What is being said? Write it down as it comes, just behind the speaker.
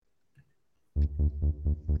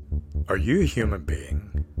Are you a human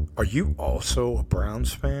being? Are you also a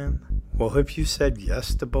Browns fan? Well, if you said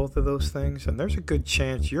yes to both of those things, then there's a good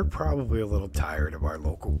chance you're probably a little tired of our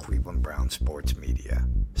local Cleveland Browns sports media.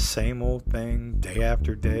 Same old thing, day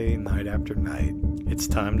after day, night after night. It's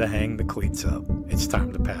time to hang the cleats up. It's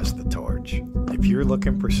time to pass the torch. If you're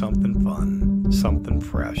looking for something fun, something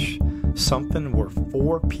fresh, something where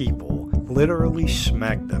four people literally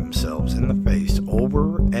smack themselves in the face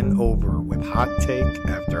over and over with hot take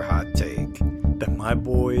after hot take, then my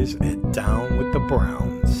boys at Down with the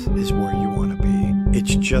Browns is where you want to be.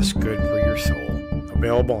 It's just good for your soul.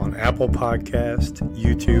 Available on Apple Podcast,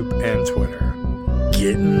 YouTube, and Twitter.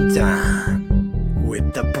 Getting down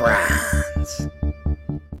with the Browns.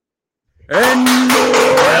 And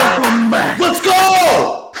welcome back. Let's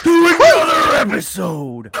go to another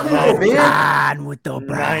episode of Down with the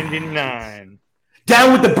Browns. 99.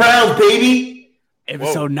 Down with the Browns, baby.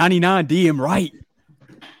 Episode 99, DM right.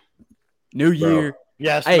 New year.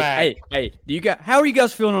 Yes, hey, how are you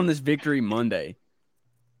guys feeling on this Victory Monday?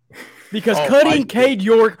 Because cutting Cade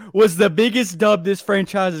York was the biggest dub this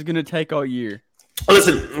franchise is going to take all year.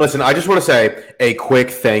 Listen, I just want to say a quick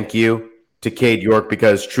thank you to Cade York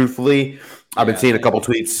because truthfully, I've been seeing a couple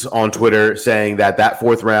tweets on Twitter saying that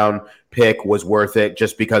fourth round pick was worth it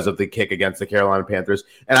just because of the kick against the Carolina Panthers.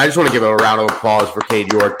 And I just want to give a round of applause for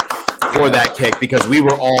Cade York for that kick because we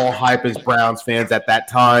were all hype as Browns fans at that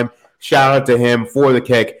time. Shout out to him for the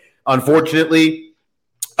kick. Unfortunately,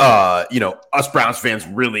 us Browns fans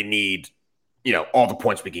really need, all the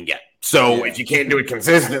points we can get. So if you can't do it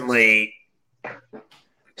consistently, I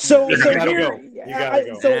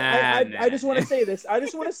just want to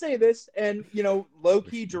say this. And low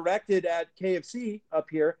key directed at KFC up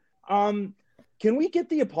here. Can we get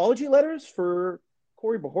the apology letters for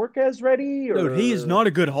Corey Bojorquez ready? Or... Dude, he is not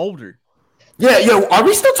a good holder. Yeah, are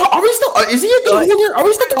we still is he a good holder? Are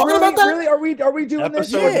we still talking about that? Really? Are we doing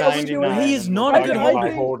this? He is not a good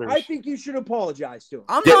holder. I think you should apologize to him.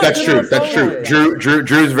 That's true.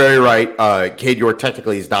 Drew's very right. Cade York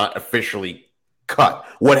technically is not officially cut.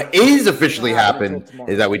 What is officially happened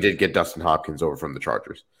is that we did get Dustin Hopkins over from the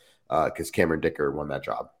Chargers because Cameron Dicker won that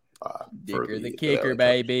job. Dicker, the kicker,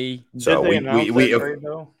 baby. So we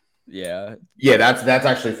that's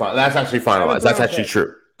actually fine. That's actually finalized. That's actually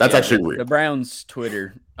true. That's actually real. The Browns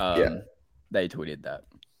Twitter, they tweeted that.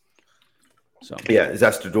 So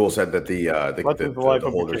Zester Duel said that the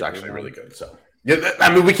holder is actually really good. So we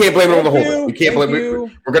can't blame it on the holder. We can't blame it.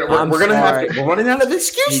 We're running out of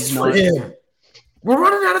excuses for him. We're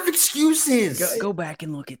running out of excuses. Go back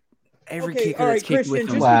and look at every kicker that's kicked with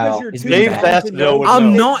him. Wow.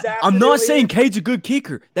 I'm not saying Cade's a good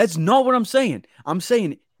kicker. That's not what I'm saying. I'm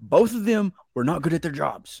saying both of them were not good at their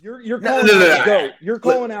jobs. You're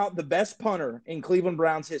calling out the best punter in Cleveland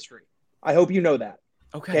Browns history. I hope you know that.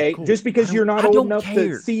 Okay. Cool. Just because you're not old enough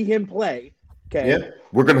to see him play. Okay. Yeah.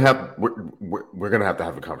 We're gonna have to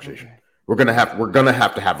have a conversation. We're gonna have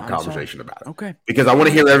to have a conversation about it. Okay. Because I want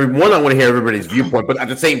to hear everybody's viewpoint, but at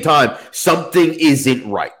the same time, something isn't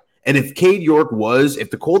right. And if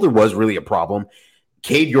the Calder was really a problem,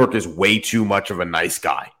 Cade York is way too much of a nice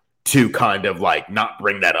guy to kind of not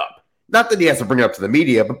bring that up. Not that he has to bring it up to the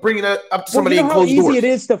media, but bring it up to somebody in closed doors. How easy it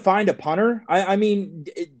is to find a punter. I mean,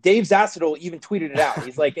 Dave Zassadel even tweeted it out.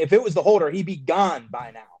 He's like, if it was the holder, he'd be gone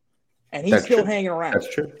by now, and he's still hanging around.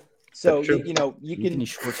 That's true. So you can.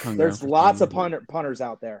 There's lots of punters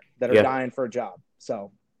out there that are dying for a job.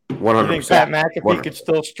 So 100%. You think Pat McAfee could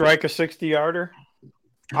still strike a 60-yarder?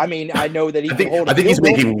 I mean, I know that he can hold. I think he's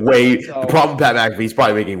making way. The problem with Pat McAfee, he's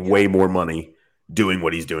probably making way more money doing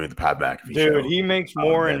what he's doing at the Pat McAfee show. Dude, he makes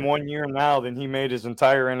more in 1 year now than he made his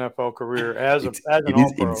entire NFL career as an All-Pro. It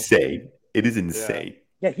is insane. It is insane.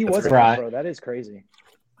 Yeah, he was an All-Pro. That is crazy.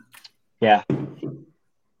 Yeah.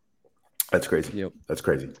 That's crazy. Yep. That's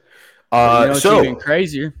crazy. What's even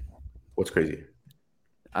crazier? What's crazy?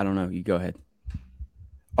 I don't know. You go ahead.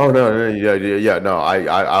 Oh no, yeah, no.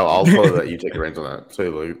 I'll totally let you take the reins on that.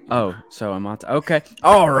 So I'm on. Okay,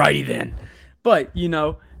 alrighty then. But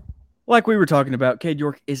like we were talking about, Cade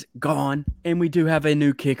York is gone, and we do have a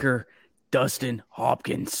new kicker, Dustin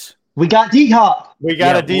Hopkins. We got D-Hop. We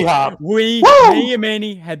got a D-Hop. Me and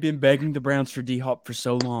Manny had been begging the Browns for D-Hop for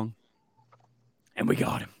so long, and we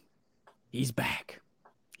got him. He's back.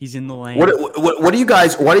 He's in the lane. What do you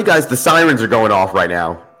guys? Why do you guys? The sirens are going off right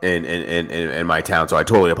now in my town, so I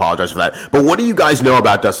totally apologize for that. But what do you guys know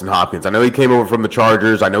about Dustin Hopkins? I know he came over from the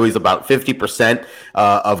Chargers. I know he's about 50%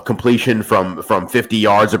 of completion from 50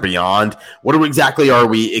 yards or beyond. What exactly are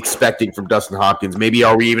we expecting from Dustin Hopkins? Maybe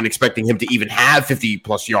are we even expecting him to even have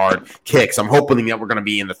 50-plus yard kicks? I'm hoping that we're going to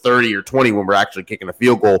be in the 30 or 20 when we're actually kicking a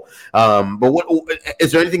field goal. But what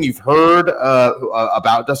is there anything you've heard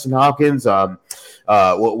about Dustin Hopkins?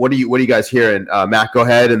 What are you guys hearing? Matt, go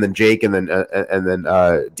ahead, and then Jake, and then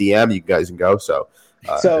DM. You guys can go. So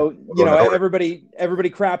everybody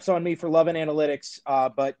craps on me for loving analytics,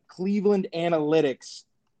 but Cleveland Analytics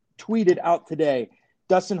tweeted out today: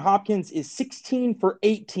 Dustin Hopkins is 16 for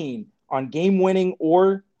 18 on game-winning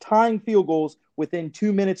or tying field goals within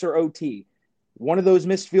 2 minutes or OT. One of those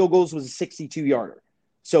missed field goals was a 62-yarder.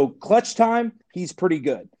 So clutch time, he's pretty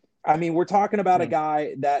good. I mean, we're talking about a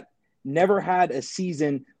guy that never had a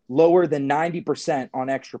season lower than 90% on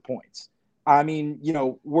extra points. I mean,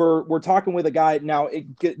 we're talking with a guy now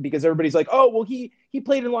because everybody's like, oh, well, he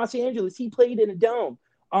played in Los Angeles. He played in a dome.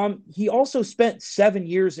 He also spent 7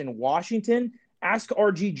 years in Washington. Ask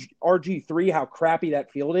RG3 how crappy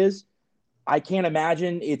that field is. I can't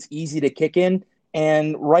imagine it's easy to kick in.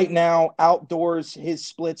 And right now, outdoors, his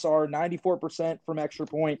splits are 94% from extra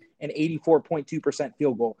point and 84.2%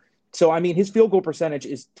 field goal. So, I mean, his field goal percentage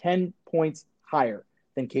is 10 points higher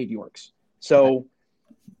than Cade York's. So,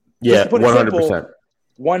 yeah, 100%. Simple,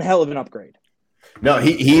 one hell of an upgrade. No,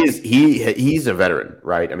 he's a veteran,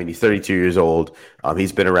 right? I mean, he's 32 years old.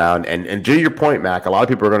 He's been around, and to your point, Mac, a lot of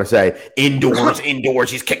people are going to say indoors.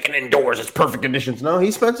 He's kicking indoors. It's perfect conditions. No,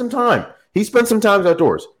 he spent some time. He spent some time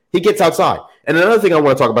outdoors. He gets outside. And another thing I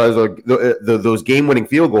want to talk about is those game-winning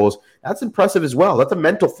field goals. That's impressive as well. That's a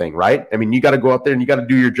mental thing, right? I mean, you got to go out there and you got to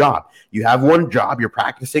do your job. You have one job. You're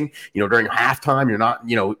practicing. During halftime, you're not,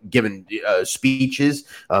 giving speeches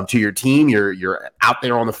to your team. You're out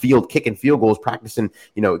there on the field kicking field goals, practicing,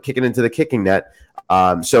 kicking into the kicking net.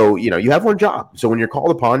 So you have one job. So when you're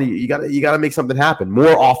called upon, you got to make something happen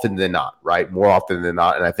more often than not, right? More often than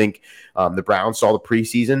not. And I think the Browns saw the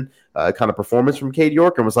preseason kind of performance from Cade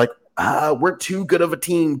York and was like, we're too good of a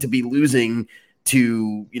team to be losing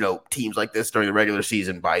to teams like this during the regular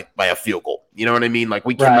season by a field goal. You know what I mean? Like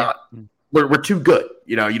we cannot. Right. We're too good.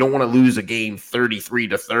 You don't want to lose a game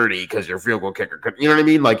 33-30 because your field goal kicker. You know what I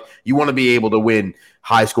mean? Like you want to be able to win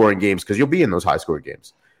high scoring games because you'll be in those high scoring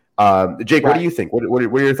games. Jake, what do you think? What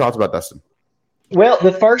are your thoughts about Dustin? Well,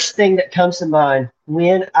 the first thing that comes to mind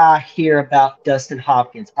when I hear about Dustin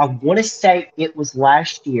Hopkins, I want to say it was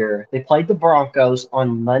last year. They played the Broncos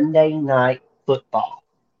on Monday Night Football.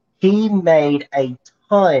 He made a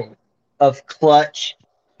ton of clutch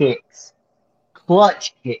kicks.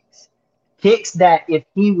 Kicks that if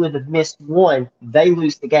he would have missed one, they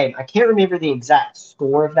lose the game. I can't remember the exact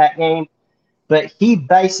score of that game, but he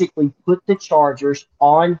basically put the Chargers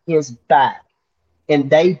on his back. And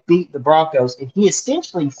they beat the Broncos, and he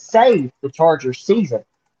essentially saved the Chargers season.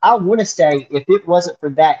 I want to say if it wasn't for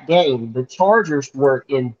that game, the Chargers were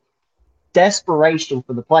in desperation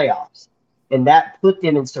for the playoffs, and that put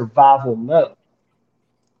them in survival mode.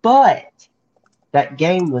 But that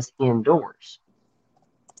game was indoors.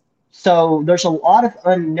 So there's a lot of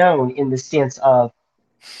unknown in the sense of,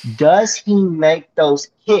 does he make those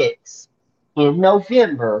kicks in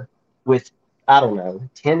November with,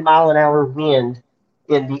 10-mile-an-hour wind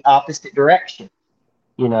in the opposite direction,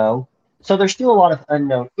 So there's still a lot of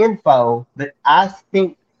unknown info, but I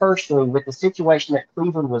think personally with the situation that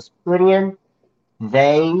Cleveland was put in,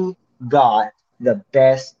 they got the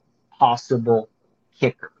best possible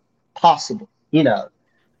kicker.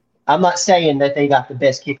 I'm not saying that they got the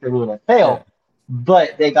best kicker in the NFL,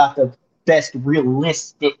 but they got the best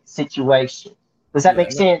realistic situation. Does that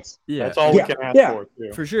make sense? Yeah. That's all we can ask for,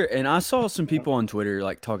 too. For sure. And I saw some people on Twitter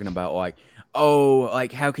talking about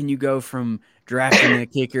how can you go from drafting a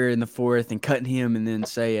kicker in the 4th and cutting him and then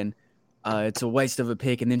saying it's a waste of a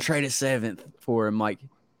pick and then trade a 7th for him?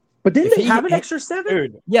 But didn't they have an extra 7?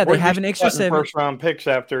 Dude, yeah, they have an extra 7. First-round picks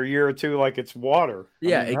after a year or two like it's water.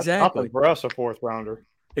 Exactly. That's nothing for us, a 4th-rounder.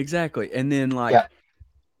 Exactly. And then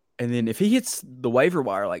and then if he hits the waiver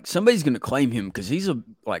wire, somebody's going to claim him because he's a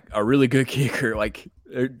really good kicker.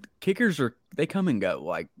 Kickers they come and go.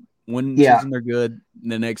 One season they're good,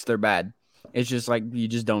 the next they're bad. It's just you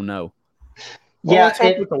just don't know. Well, let's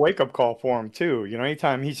hope it's a wake-up call for him, too.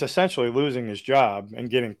 Anytime he's essentially losing his job and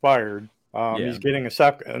getting fired, he's getting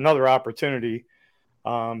another opportunity.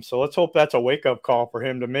 So let's hope that's a wake-up call for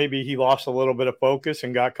him to maybe he lost a little bit of focus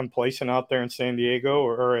and got complacent out there in San Diego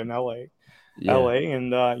or in LA, and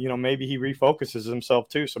maybe he refocuses himself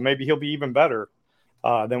too. So maybe he'll be even better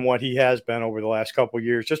than what he has been over the last couple of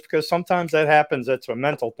years, just because sometimes that happens. That's a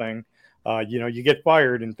mental thing. You get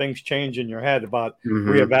fired and things change in your head about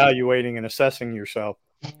reevaluating and assessing yourself.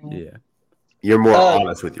 Yeah. You're more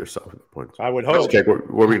honest with yourself. I would hope. Jake, what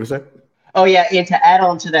were we going to say? Oh, yeah, and to add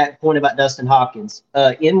on to that point about Dustin Hopkins,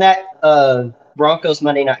 in that Broncos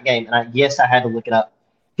Monday night game, and I had to look it up,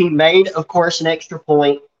 he made, of course, an extra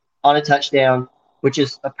point on a touchdown, which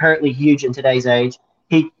is apparently huge in today's age.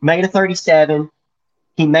 He made a 37,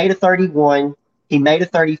 he made a 31, he made a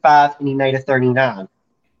 35, and he made a 39.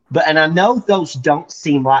 And I know those don't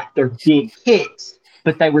seem like they're big kicks,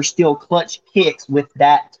 but they were still clutch kicks with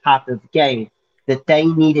that type of game that they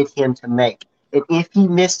needed him to make. And if he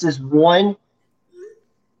misses one,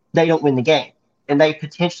 they don't win the game. And they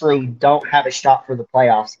potentially don't have a shot for the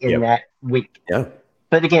playoffs in that week. Yeah.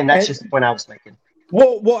 But again, that's just the point I was making.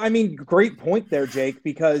 Well, I mean, great point there, Jake,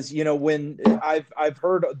 because, when I've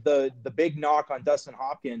heard the big knock on Dustin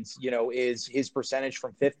Hopkins, is his percentage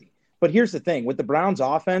from 50. But here's the thing. With the Browns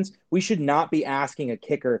offense, we should not be asking a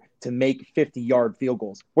kicker to make 50-yard field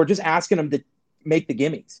goals. We're just asking them to make the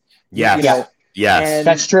gimmies. Yes. Yes.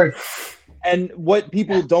 That's true. And what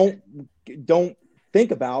people don't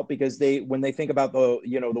think about, because when they think about the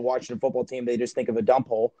Washington football team, they just think of a dump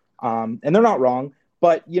hole. And they're not wrong.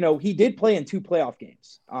 But, he did play in 2 playoff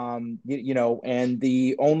games, and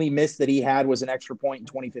the only miss that he had was an extra point in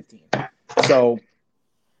 2015. So,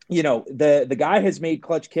 the guy has made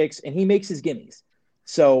clutch kicks and he makes his gimmies.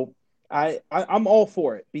 So I'm all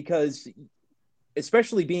for it, because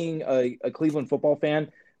especially being a Cleveland football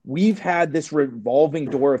fan, we've had this revolving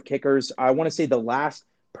door of kickers. I want to say the last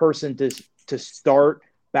person to start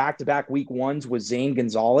back-to-back week ones was Zane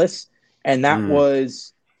Gonzalez, and that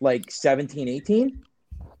was like 17, 18.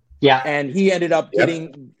 Yeah. And he ended up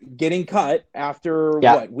getting cut after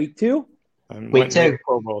week 2? And week 2.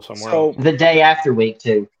 Pro Bowl somewhere else. The day after week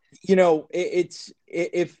 2. It's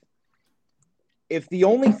if the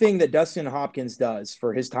only thing that Dustin Hopkins does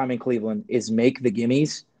for his time in Cleveland is make the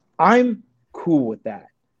gimmies, I'm cool with that,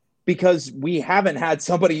 because we haven't had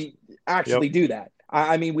somebody actually do that.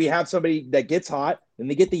 I mean, we have somebody that gets hot, then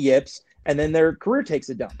they get the yips, and then their career takes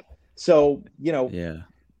a dump. So, Yeah.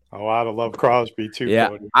 Oh, I'd love Crosby too. Yeah.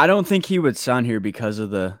 Cody. I don't think he would sign here because of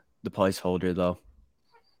the placeholder, though.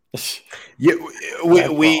 Yeah,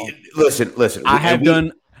 we listen. I've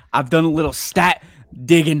done a little stat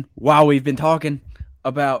digging while we've been talking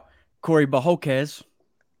about Corey Bojorquez.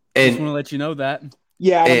 And just want to let you know that.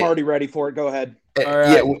 Yeah, I'm already ready for it. Go ahead. All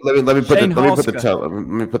right. Yeah, let me put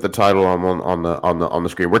the title on the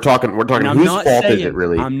screen. We're talking whose fault is it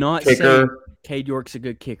really? I'm not saying Cade York's a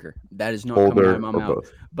good kicker. That is not coming out of my mouth.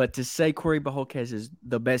 Both. But to say Corey Bojorquez is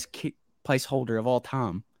the best placeholder of all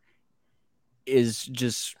time is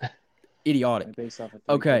just idiotic.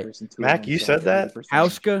 Okay. Mac, you said that?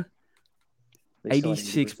 Hauska,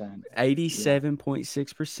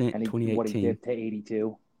 87.6% in 2018. What he dipped to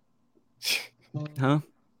 82. Huh?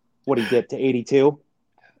 What he dipped to 82.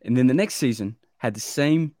 And then the next season had the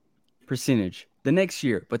same percentage. The next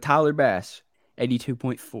year, but Tyler Bass,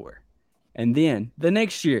 82.4. And then the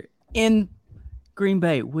next year in Green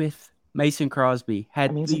Bay with Mason Crosby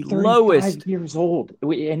had the lowest. Years old,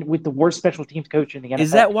 and with the worst special teams coach in the NFL.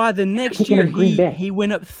 Is that why the next year he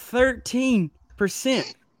went up 13%?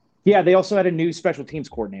 Yeah, they also had a new special teams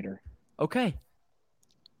coordinator. Okay,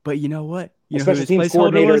 but you know what? A special teams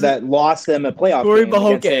coordinator that lost them a playoff Corey game.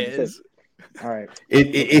 Bojorquez. All right.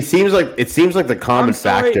 It seems like the common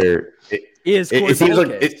factor is Corey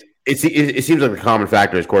Bojorquez. It seems like the common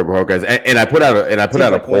factor is Corey Bojorquez, and I put out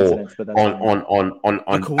a poll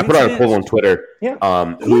on Twitter. Yeah.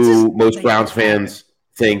 Who most Browns fans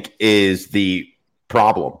think is the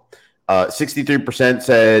problem? 63%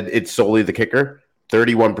 said it's solely the kicker.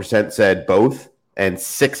 31% said both, and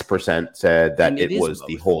 6% said that it was both.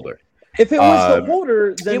 The holder. If it was the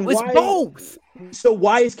holder, then it was both. So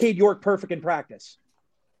why is Cade York perfect in practice?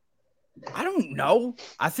 I don't know.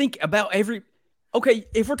 I think about every. Okay,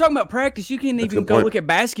 if we're talking about practice, you can even go look at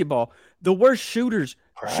basketball. The worst shooters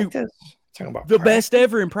shoot the best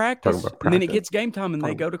ever in practice, and then it gets game time and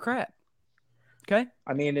they go to crap. Okay?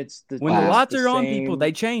 I mean, when the lights are on, people,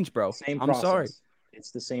 they change, bro. I'm sorry.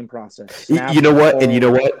 It's the same process. You know what?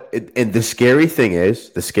 And the scary thing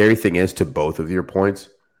is to both of your points,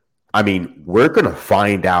 I mean, we're going to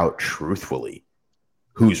find out truthfully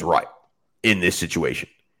who's right in this situation.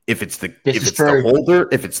 If it's the holder,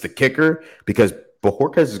 if it's the kicker, because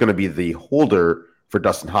Bojorquez is going to be the holder for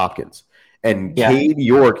Dustin Hopkins. And Cade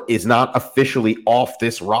York is not officially off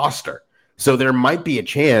this roster. So there might be a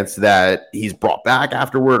chance that he's brought back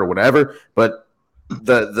afterward or whatever. But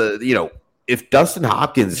if Dustin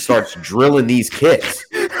Hopkins starts drilling these kicks,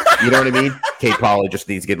 you know what I mean? Cade Pollard just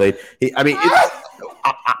needs to get laid.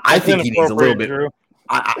 I think he needs a little bit. Drew.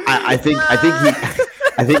 I think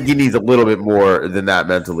he needs a little bit more than that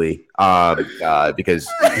mentally, because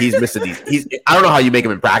he's missing these. I don't know how you make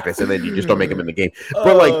him in practice and then you just don't make him in the game.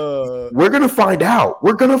 But like, we're gonna find out.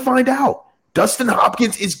 Dustin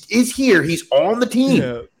Hopkins is here. He's on the team.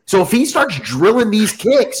 Yeah. So if he starts drilling these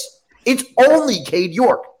kicks, it's only Cade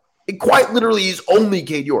York. It quite literally is only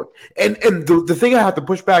Cade York. And the thing I have to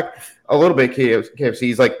push back a little bit,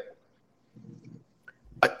 KFC, is like,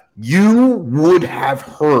 you would have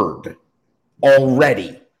heard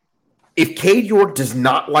already if Cade York does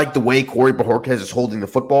not like the way Corey Bojorquez is holding the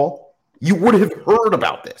football. You would have heard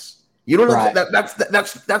about this. You don't know right.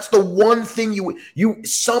 That's the one thing you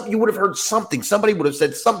would have heard something. Somebody would have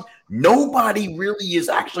said something. Nobody really is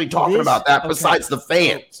actually talking about that besides the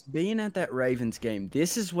fans. Being at that Ravens game,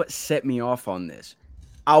 this is what set me off on this.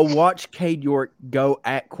 I watched Cade York go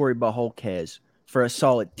at Corey Bojorquez for a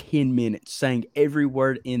solid 10 minutes, saying every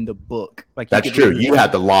word in the book. Like that's true. You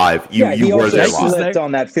had the live. You were there. He slipped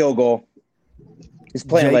on that field goal. His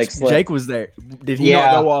playing leg slipped. Jake was there. Did he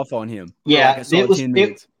not go off on him? Yeah,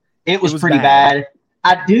 it was pretty bad.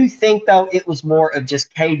 I do think, though, it was more of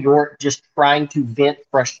just Cade York just trying to vent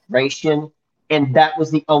frustration, and that was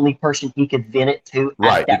the only person he could vent it to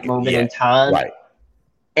at that moment in time. Right.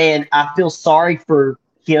 And I feel sorry for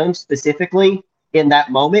him specifically in that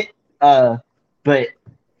moment, but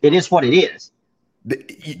it is what it is.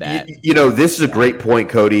 This is a great point,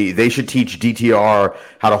 Cody. They should teach DTR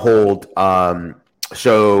how to hold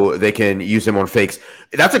so they can use him on fakes.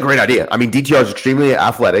 That's a great idea. I mean, DTR is extremely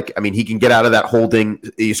athletic. I mean, he can get out of that holding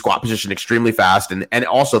squat position extremely fast and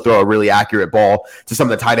also throw a really accurate ball to some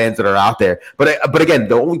of the tight ends that are out there. But again,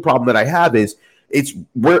 the only problem that I have is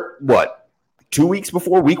we're 2 weeks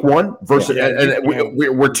before week one versus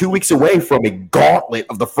we're 2 weeks away from a gauntlet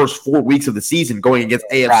of the first 4 weeks of the season going against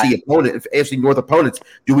AFC North opponents.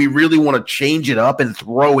 Do we really want to change it up and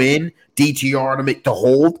throw in DTR to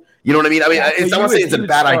hold? You know what I mean? I mean, I'm not saying it's a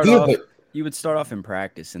bad idea, but you would start off in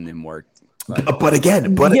practice and then work. But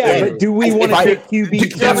again, but do we want to pick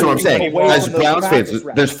QB? That's what I'm saying. As Browns fans,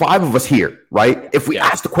 there's 5 of us here, right? If we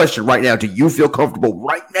ask the question right now, do you feel comfortable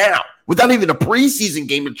right now, without even a preseason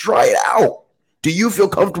game to try it out? Do you feel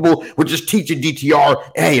comfortable with just teaching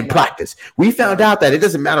DTR, hey, in practice? We found out that it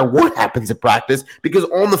doesn't matter what happens in practice because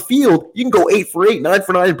on the field, you can go 8 for 8, 9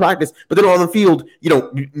 for 9 in practice, but then on the field,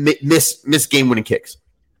 miss game-winning kicks.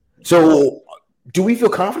 So do we feel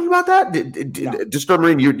confident about that? Disturb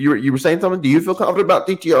Marine, you were saying something? Do you feel confident about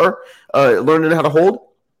DTR learning how to hold?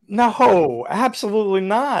 No, absolutely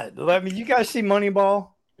not. I mean, you guys see Moneyball?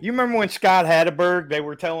 You remember when Scott Hatteberg, they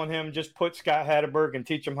were telling him just put Scott Hatteberg and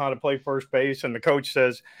teach him how to play first base, and the coach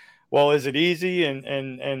says, well, is it easy?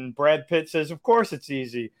 And Brad Pitt says, of course it's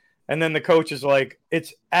easy. And then the coach is like,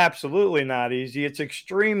 it's absolutely not easy. It's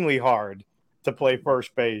extremely hard to play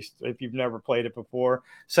first base if you've never played it before.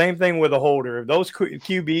 Same thing with a holder. Those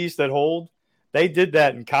QBs that hold, they did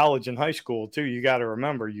that in college and high school too. You got to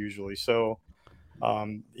remember usually. So,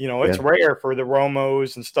 it's rare for the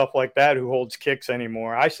Romos and stuff like that who holds kicks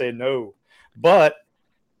anymore. I say no. But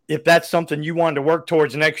if that's something you wanted to work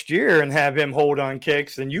towards next year and have him hold on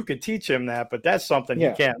kicks, then you could teach him that. But that's something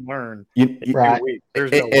he can't learn. I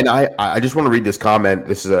just want to read this comment.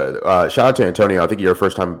 This is a shout out to Antonio. I think you're a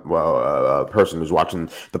first time person who's watching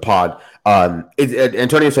the pod.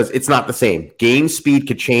 Antonio says it's not the same. Game speed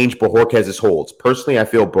could change Bojorquez's holds. Personally, I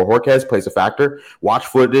feel Bojorquez plays a factor. Watch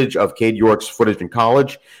footage of Cade York's footage in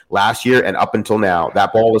college last year and up until now.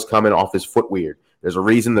 That ball was coming off his foot weird. There's a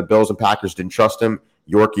reason the Bills and Packers didn't trust him.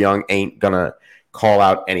 York Young ain't going to call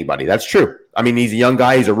out anybody. That's true. I mean, he's a young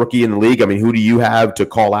guy. He's a rookie in the league. I mean, who do you have to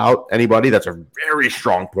call out anybody? That's a very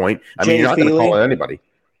strong point. I mean, you're not going to call out anybody.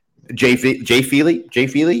 Jay Feely.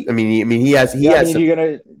 I mean, he has. You're not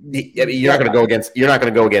going to go against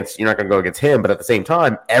him. But at the same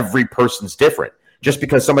time, every person's different. Just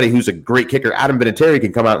because somebody who's a great kicker, Adam Vinatieri,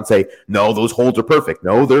 can come out and say, "No, those holds are perfect."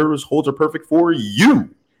 No, those holds are perfect for you.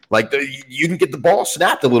 Like you can get the ball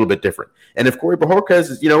snapped a little bit different. And if Corey Bojorquez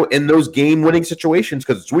is, in those game-winning situations,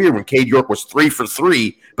 because it's weird when Cade York was 3 for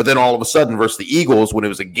 3, but then all of a sudden versus the Eagles, when it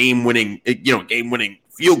was a game-winning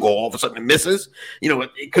field goal, all of a sudden it misses.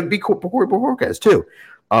 It could be Corey Bojorquez too.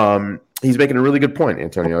 He's making a really good point,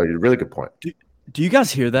 Antonio. A really good point. Do you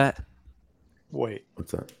guys hear that? Wait,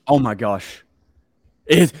 what's that? Oh my gosh!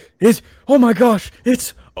 It's oh my gosh!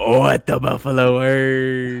 It's what the Buffalo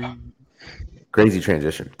Word. Crazy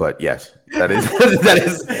transition, but yes, that is what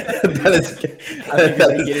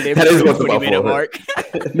the Buffalo mark.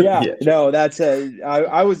 Yeah, no, that's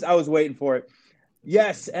I was waiting for it.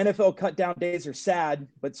 Yes, NFL cut down days are sad,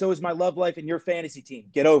 but so is my love life and your fantasy team.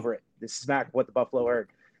 Get over it. This is Mac, what the Buffalo heard.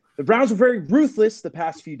 The Browns were very ruthless the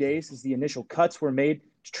past few days as the initial cuts were made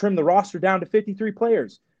to trim the roster down to 53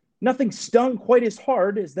 players. Nothing stung quite as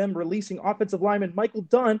hard as them releasing offensive lineman Michael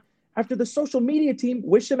Dunn after the social media team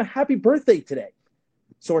wished him a happy birthday today.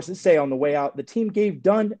 Sources say on the way out, the team gave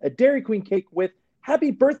Dunn a Dairy Queen cake with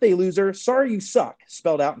 "Happy birthday, loser. Sorry you suck,"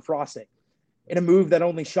 spelled out in frosting. In a move that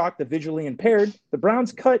only shocked the visually impaired, the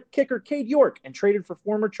Browns cut kicker Cade York and traded for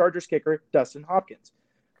former Chargers kicker Dustin Hopkins.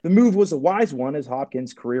 The move was a wise one as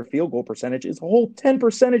Hopkins' career field goal percentage is a whole 10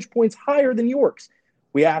 percentage points higher than York's.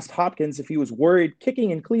 We asked Hopkins if he was worried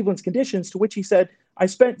kicking in Cleveland's conditions, to which he said, "I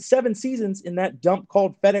spent 7 seasons in that dump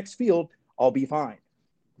called FedEx Field. I'll be fine."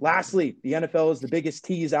 Lastly, the NFL is the biggest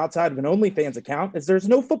tease outside of an OnlyFans account as there's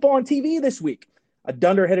no football on TV this week. A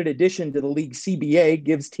dunderheaded addition to the league's CBA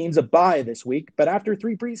gives teams a bye this week, but after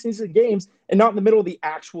 3 preseason games and not in the middle of the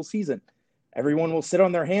actual season. Everyone will sit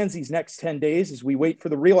on their hands these next 10 days as we wait for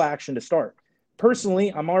the real action to start.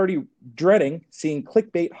 Personally, I'm already dreading seeing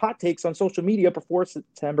clickbait hot takes on social media before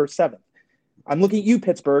September 7th. I'm looking at you,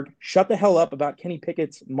 Pittsburgh. Shut the hell up about Kenny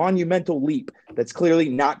Pickett's monumental leap that's clearly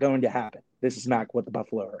not going to happen. This is Mac, what the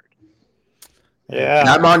Buffalo heard. Yeah.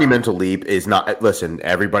 That monumental leap is not – listen,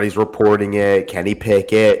 everybody's reporting it. Kenny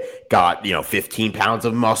Pickett got, 15 pounds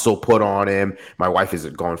of muscle put on him. My wife is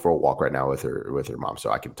going for a walk right now with her mom, so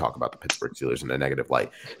I can talk about the Pittsburgh Steelers in a negative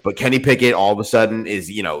light. But Kenny Pickett all of a sudden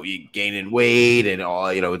is, gaining weight and all,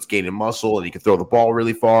 it's gaining muscle, and he can throw the ball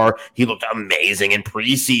really far. He looked amazing in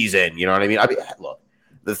preseason. You know what I mean? Look.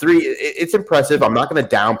 The 3, it's impressive. I'm not going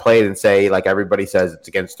to downplay it and say, like everybody says, it's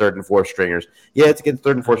against 3rd and 4th stringers. Yeah, it's against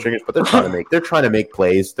 3rd and 4th stringers, but they're trying to make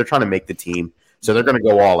plays. They're trying to make the team, so they're going to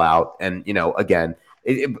go all out. And again,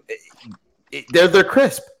 they're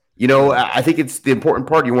crisp. I think it's the important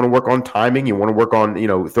part. You want to work on timing. You want to work on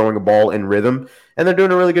throwing a ball in rhythm, and they're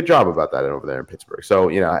doing a really good job about that over there in Pittsburgh. So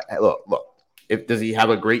look, does he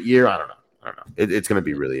have a great year? I don't know. It's going to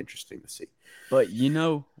be really interesting to see. But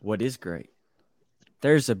what is great?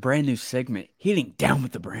 There's a brand new segment hitting down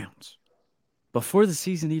with the Browns before the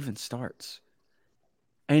season even starts.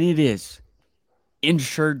 And it is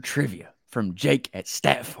Insured Trivia from Jake at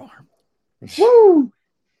Stat Farm. Woo!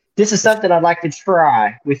 This is something I'd like to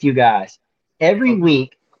try with you guys. Every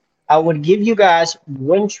week, I would give you guys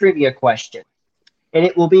one trivia question, and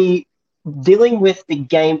it will be dealing with the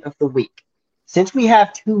game of the week. Since we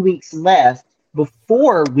have 2 weeks left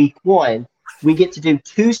before week 1, we get to do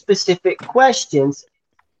 2 specific questions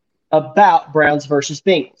about Browns versus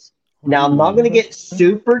Bengals. Now, I'm not going to get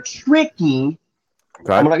super tricky.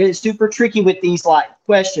 Okay. I'm not going to get super tricky with these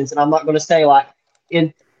questions, and I'm not going to say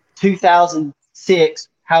in 2006,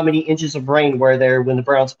 how many inches of rain were there when the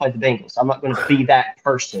Browns played the Bengals. I'm not going to be that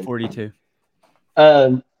person. 42.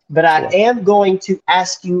 But I am going to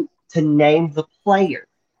ask you to name the player.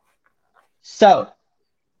 So,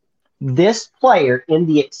 this player in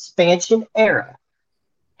the expansion era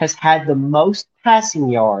has had the most passing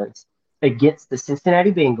yards against the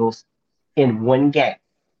Cincinnati Bengals in one game.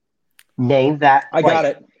 Name that player.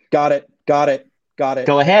 I got it. Go ahead.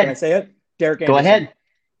 Can I say it? Derek Anderson. Go ahead.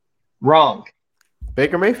 Wrong.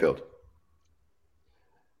 Baker Mayfield.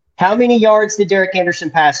 How many yards did Derek Anderson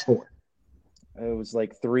pass for? It was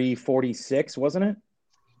 346, wasn't it?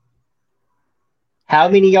 How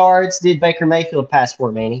many yards did Baker Mayfield pass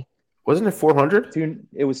for, Manny? Wasn't it 400?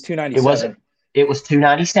 It was 297. It was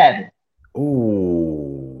 297.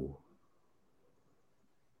 Ooh.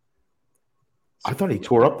 I thought he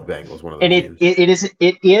tore up the Bengals one of those games.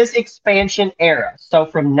 It is expansion era. So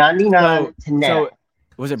from 99 to now. So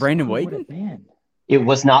was it Brandon Whedon? It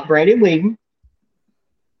was not Brandon Whedon.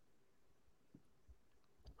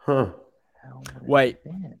 Huh. Wait.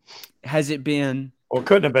 Has it been? Well, it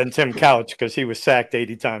couldn't have been Tim Couch because he was sacked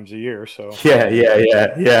 80 times a year. So yeah.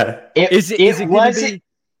 Is it going to be?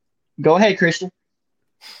 Go ahead, Christian.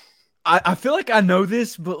 I feel like I know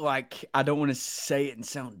this, but I don't want to say it and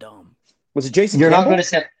sound dumb. Was it Jason? You're Campbell? not going to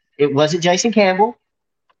say it. Wasn't Jason Campbell?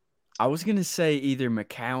 I was going to say either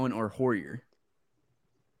McCown or Hoyer.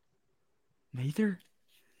 Neither.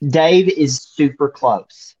 Dave is super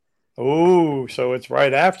close. Oh, so it's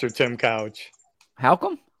right after Tim Couch.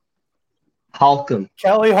 Holcomb?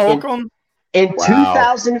 Kelly Holcomb? In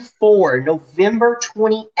 2004, November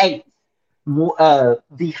 28th,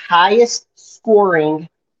 the highest scoring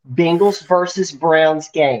Bengals versus Browns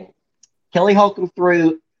game. Kelly Holcomb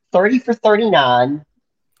threw 30 for 39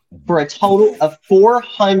 for a total of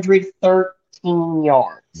 413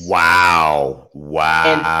 yards. Wow.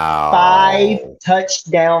 And 5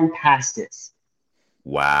 touchdown passes.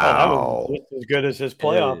 that Wow. was just as good as his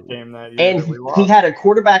playoff game that year. And that we he lost. had a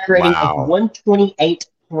quarterback rating of Wow.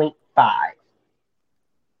 128.5. Wow.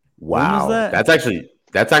 When was that?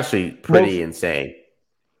 That's actually pretty insane.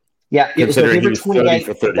 Yeah, it was Considering he November was 30 28th,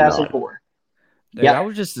 for 39. 2004. Dude, Yeah. I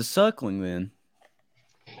was just a suckling then.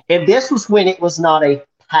 And this was when it was not a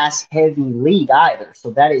pass-heavy league either.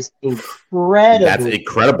 So that is incredible. That's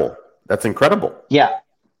incredible. That's incredible. Yeah,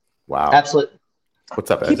 Wow. absolutely. What's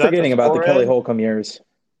up, Keep Ed? forgetting about the score, Kelly Ed? Holcomb years.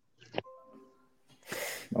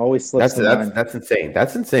 Always slips the mind. That's insane.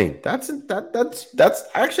 That's insane. That's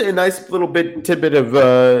actually a nice little tidbit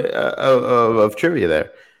of trivia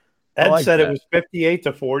there. Ed like said that. it was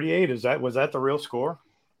 58-48. Was that the real score?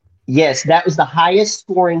 Yes, that was the highest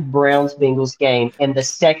scoring Browns-Bengals game and the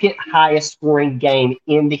second highest scoring game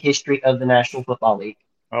in the history of the National Football League.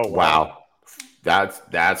 Oh Wow.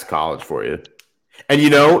 That's college for you. And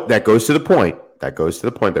that goes to the point. That goes to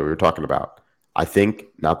the point that we were talking about. I think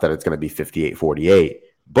not that it's going to be 58-48,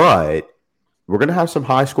 but we're going to have some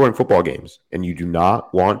high scoring football games, and you do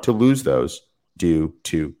not want to lose those due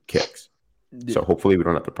to kicks. Yeah. So hopefully we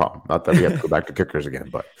don't have the problem. Not that we have to go back to kickers again,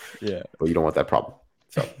 but Yeah. but you don't want that problem.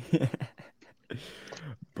 So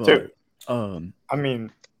But, Dude. I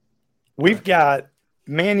mean, we've got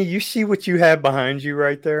Manny. You see what you have behind you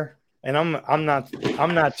right there, and I'm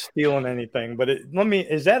not stealing anything. But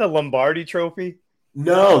is that a Lombardi trophy?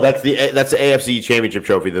 no, that's the AFC Championship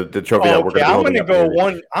trophy, the trophy that we're going to be holding up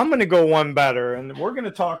here I'm going to go one better, and we're going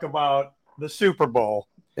to talk about the Super Bowl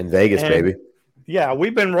in Vegas, baby. Yeah,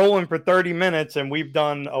 we've been rolling for 30 minutes, and we've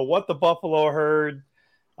done What the Buffalo Heard,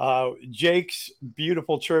 Jake's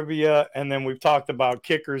beautiful trivia, and then we've talked about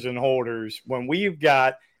kickers and holders. When we've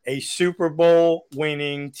got a Super Bowl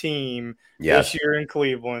winning team this year in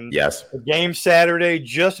Cleveland, the game Saturday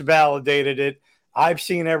just validated it. I've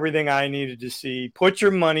seen everything I needed to see. Put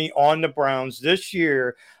your money on the Browns this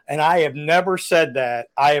year, and I have never said that.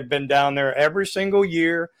 I have been down there every single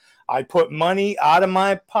year. I put money out of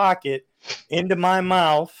my pocket into my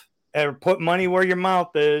mouth, and put money where your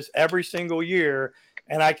mouth is every single year.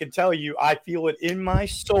 And I can tell you, I feel it in my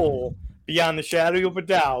soul beyond the shadow of a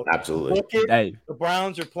doubt. Absolutely. Look at the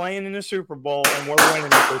Browns are playing in the Super Bowl, and we're winning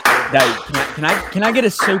it this year. Dave, can I get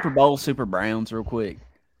a Super Bowl, Super Browns real quick?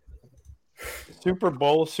 Super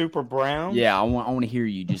Bowl, Super Browns? Yeah, I want to hear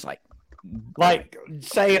you just like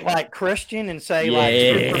say it like Christian and say like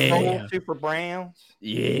Super Bowl, Super Browns.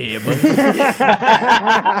 Yeah, but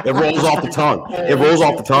it rolls off the tongue. It rolls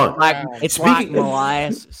off the tongue. It's like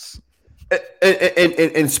molasses.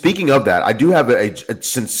 And speaking of that, I do have a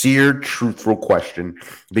sincere, truthful question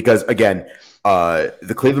because again,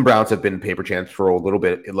 the Cleveland Browns have been paper champs for a little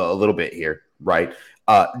bit here, right?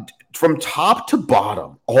 From top to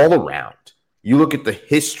bottom, all around. You look at the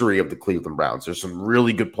history of the Cleveland Browns. There's some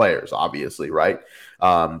really good players, obviously, right?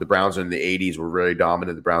 The Browns in the 80s were very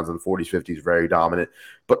dominant. The Browns in the 40s, 50s, very dominant.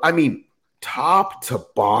 But, I mean, top to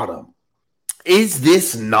bottom, is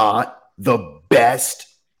this not the best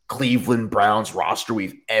Cleveland Browns roster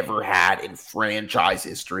we've ever had in franchise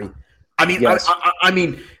history? I mean, yes. I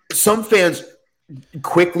mean, some fans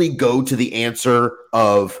quickly go to the answer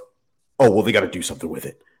of, oh, well, they got to do something with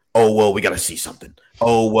it. Oh, well, we got to see something.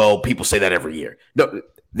 Oh, well, people say that every year. No,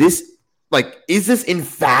 is this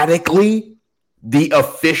emphatically the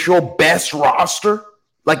official best roster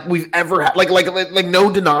like we've ever had? Like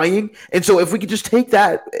no denying. And so if we could just take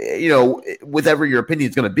that, whatever your opinion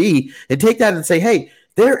is going to be, and take that and say, hey,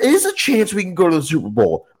 there is a chance we can go to the Super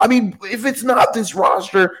Bowl. I mean, if it's not this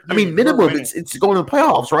roster, I mean, minimum, it's going to the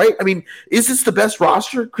playoffs, right? I mean, is this the best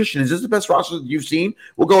roster? Christian, is this the best roster that you've seen?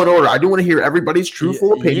 We'll go in order. I do want to hear everybody's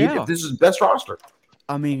truthful opinion if this is the best roster.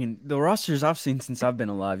 I mean, the rosters I've seen since I've been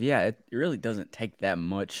alive, it really doesn't take that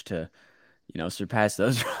much to, surpass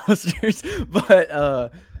those rosters. But,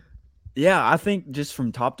 I think just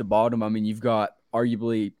from top to bottom, I mean, you've got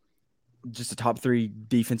arguably just a top 3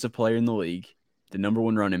 defensive player in the league, the number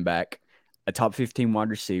 1 running back, a top 15 wide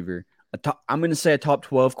receiver, I'm going to say a top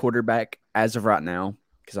 12 quarterback as of right now,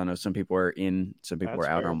 because I know some people are in, some people are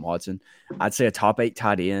out on Watson. I'd say a top 8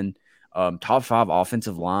 tight end, top 5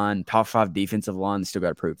 offensive line, top 5 defensive line. Still got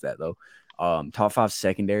to prove that though. Top 5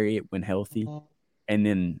 secondary when healthy, and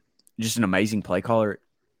then just an amazing play caller,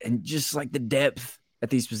 and just like the depth at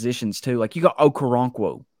these positions too. Like you got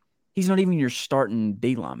Okoronkwo. He's not even your starting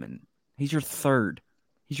D lineman. He's your third.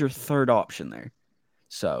 He's your third option there.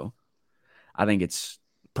 So I think it's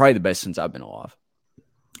probably the best since I've been alive.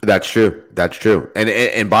 That's true. That's true.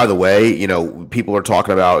 And by the way, people are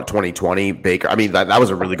talking about 2020 Baker. I mean, that was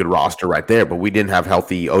a really good roster right there, but we didn't have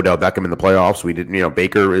healthy Odell Beckham in the playoffs. We didn't,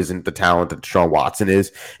 Baker isn't the talent that Deshaun Watson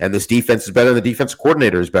is, and this defense is better, and the defensive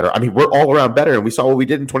coordinator is better. I mean, we're all around better, and we saw what we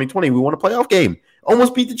did in 2020. We won a playoff game,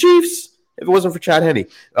 almost beat the Chiefs. If it wasn't for Chad Henne,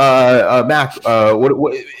 Mac,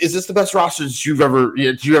 what is this the best roster you've ever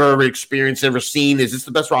experienced, ever seen? Is this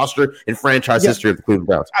the best roster in franchise history of the Cleveland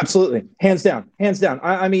Browns? Absolutely, hands down.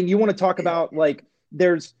 I mean, you want to talk about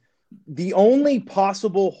there's the only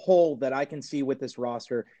possible hole that I can see with this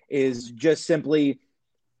roster is just simply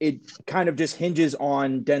it kind of just hinges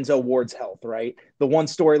on Denzel Ward's health, right? The one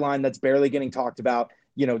storyline that's barely getting talked about.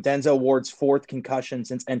 Denzel Ward's 4th concussion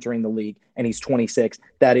since entering the league, and he's 26.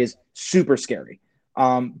 That is super scary.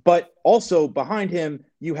 But also behind him,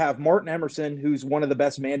 you have Martin Emerson, who's one of the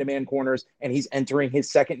best man-to-man corners, and he's entering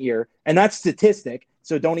his 2nd year. And that's statistic,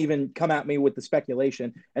 so don't even come at me with the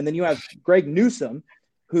speculation. And then you have Greg Newsome,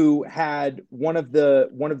 who had one of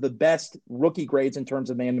the best rookie grades in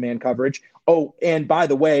terms of man-to-man coverage. Oh, and by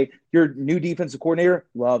the way, your new defensive coordinator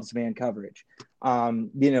loves man coverage.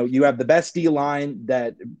 You have the best D line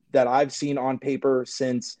that I've seen on paper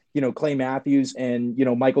since, Clay Matthews and,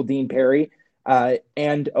 Michael Dean Perry.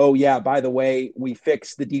 And oh yeah, by the way, we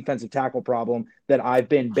fixed the defensive tackle problem that I've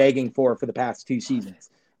been begging for the past 2 seasons.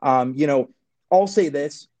 I'll say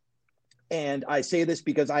this, and I say this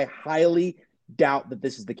because I highly doubt that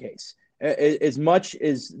this is the case. As much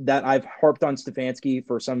as that I've harped on Stefanski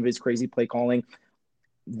for some of his crazy play calling,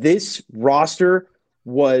 this roster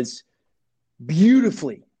was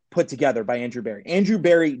beautifully put together by Andrew Berry. Andrew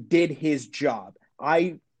Berry did his job.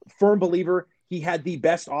 Firm believer he had the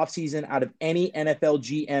best offseason out of any NFL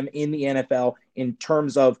GM in the NFL in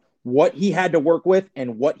terms of what he had to work with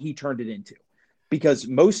and what he turned it into. Because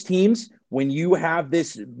most teams, when you have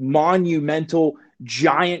this monumental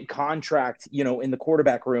giant contract, in the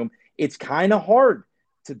quarterback room, it's kind of hard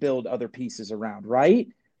to build other pieces around, right?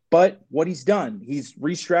 But what he's done, he's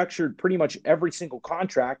restructured pretty much every single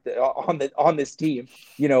contract on this team.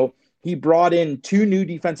 He brought in 2 new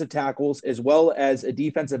defensive tackles as well as a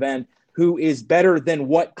defensive end who is better than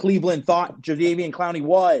what Cleveland thought Jadeveon Clowney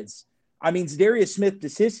was. I mean, Zadarius Smith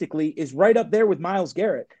statistically is right up there with Myles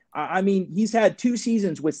Garrett. I mean, he's had 2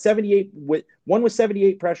 seasons with 78, one with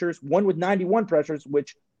 78 pressures, one with 91 pressures,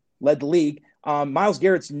 which led the league. Myles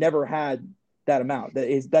Garrett's never had that amount. That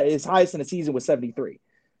his highest in a season was 73.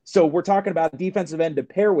 So we're talking about a defensive end to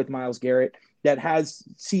pair with Myles Garrett that has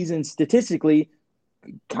seasons statistically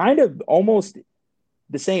kind of almost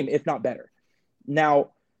the same, if not better. Now,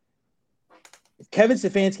 Kevin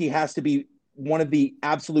Stefanski has to be one of the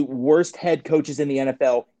absolute worst head coaches in the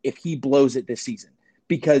NFL if he blows it this season,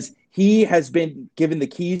 because he has been given the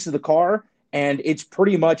keys to the car and it's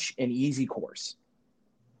pretty much an easy course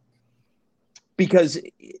because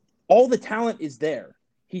all the talent is there.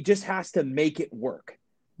 He just has to make it work.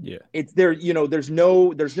 Yeah. It's there, there's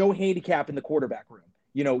no handicap in the quarterback room.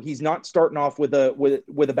 He's not starting off with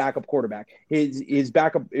a backup quarterback. His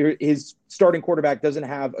starting quarterback doesn't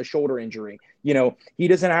have a shoulder injury. He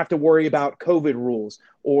doesn't have to worry about COVID rules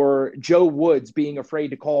or Joe Woods being afraid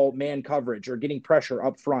to call man coverage or getting pressure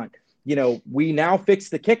up front. We now fixed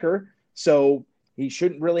the kicker, so he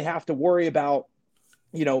shouldn't really have to worry about,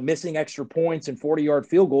 missing extra points and 40-yard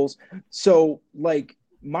field goals. So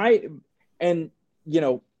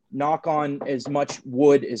knock on as much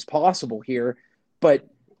wood as possible here, but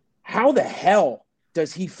how the hell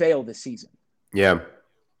does he fail this season? Yeah.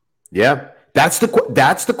 That's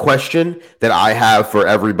the question that I have for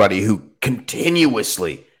everybody who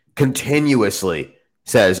continuously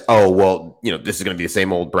says, "Oh, well, this is going to be the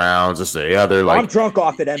same old Browns." This is the other. I'm drunk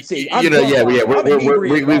off at MC.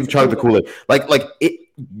 We've chugged the Kool-Aid.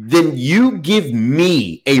 Then you give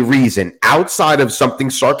me a reason outside of something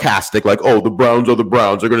sarcastic, like, "Oh, the Browns are the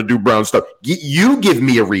Browns. They're going to do Brown stuff." You give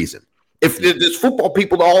me a reason. If there's football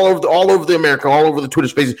people all over the America, all over the Twitter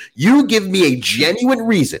spaces, you give me a genuine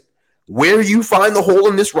reason where you find the hole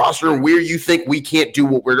in this roster and where you think we can't do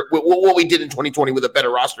what we did in 2020 with a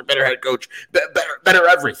better roster, better head coach, better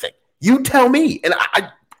everything. You tell me, and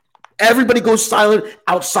everybody goes silent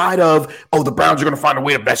outside of, "Oh, the Browns are going to find a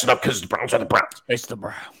way to mess it up because the Browns are the Browns." It's the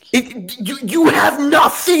Browns. You have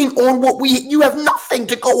nothing on you have nothing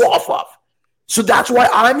to go off of. So that's why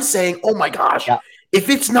I'm saying, oh my gosh. Yeah. If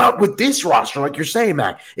it's not with this roster, like you're saying,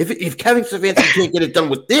 Mac, if Kevin Stefanski can't get it done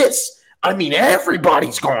with this, I mean,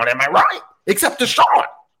 everybody's gone. Am I right? Except Deshaun.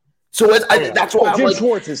 So that's why Jim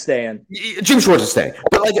Schwartz is staying. Jim Schwartz is staying.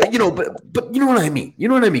 But but you know what I mean. You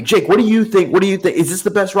know what I mean, Jake. What do you think? Is this the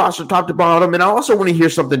best roster top to bottom? And I also want to hear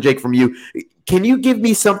something, Jake, from you. Can you give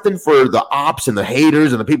me something for the ops and the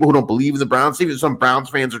haters and the people who don't believe in the Browns? Even some Browns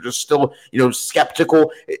fans are just still,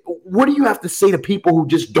 skeptical. What do you have to say to people who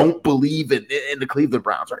just don't believe in the Cleveland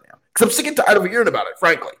Browns right now? Because I'm sick and tired of hearing about it,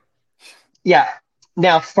 frankly. Yeah.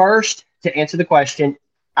 Now, first, to answer the question,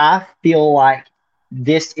 I feel like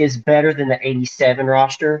this is better than the 87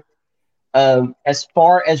 roster. As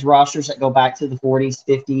far as rosters that go back to the 40s,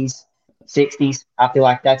 50s, 60s, I feel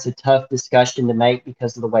like that's a tough discussion to make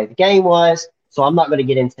because of the way the game was. So I'm not going to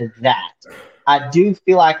get into that. I do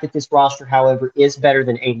feel like that this roster, however, is better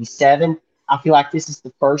than 87. I feel like this is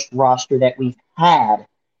the first roster that we've had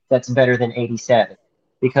that's better than 87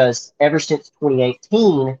 because ever since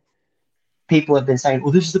 2018, people have been saying,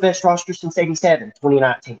 well, this is the best roster since 87,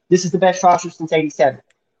 2019. This is the best roster since 87.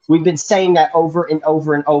 We've been saying that over and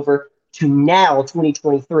over and over to now,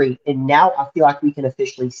 2023. And now I feel like we can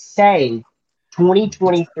officially say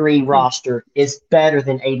 2023 roster is better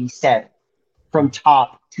than 87 from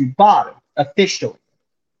top to bottom, officially.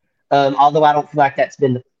 Although I don't feel like that's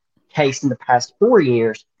been the case in the past 4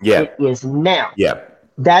 years. Yeah. It is now. Yeah.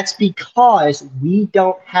 That's because we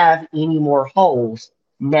don't have any more holes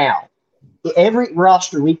now. Every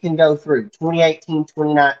roster we can go through, 2018,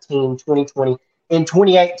 2019, 2020. In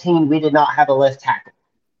 2018, we did not have a left tackle.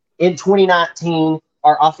 In 2019,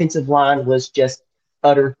 our offensive line was just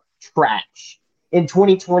utter trash. In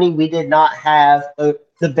 2020, we did not have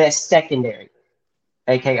the best secondary,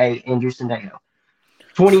 a.k.a. Andrew Sandego.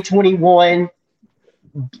 2021,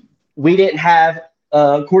 we didn't have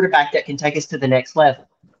a quarterback that can take us to the next level.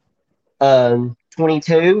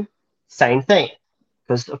 22, same thing.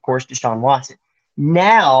 Because, of course, Deshaun Watson.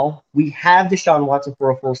 Now we have Deshaun Watson for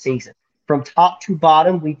a full season. From top to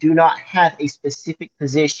bottom, we do not have a specific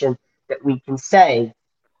position that we can say,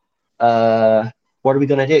 what are we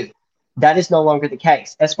going to do? That is no longer the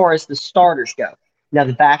case. As far as the starters go. Now,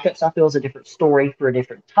 the backups, I feel, is a different story for a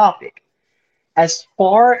different topic. As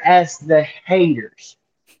far as the haters,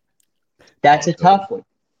 that's a tough one.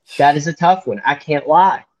 That is a tough one. I can't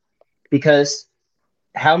lie. Because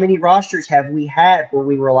how many rosters have we had where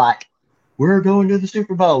we were like, we're going to the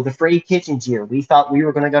Super Bowl, the Freddie Kitchens year. We thought we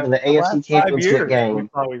were going to go to the AFC Championship game. We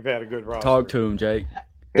thought we've had a good roster. Talk to him, Jake.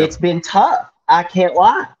 It's been tough. I can't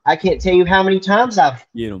lie. I can't tell you how many times I've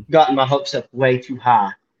gotten my hopes up way too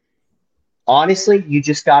high. Honestly, you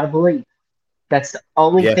just got to believe. That's the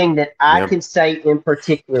only thing that I can say in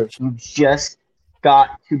particular. You just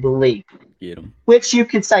got to believe. Get them. Which you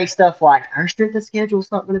could say stuff like, our strength of schedule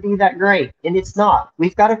is not going to be that great. And it's not.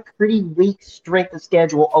 We've got a pretty weak strength of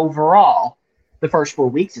schedule overall. The first 4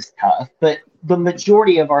 weeks is tough, but the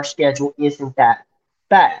majority of our schedule isn't that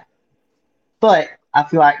bad. But I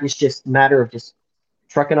feel like it's just a matter of just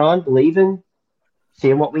trucking on, believing,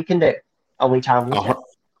 seeing what we can do. Only time will tell.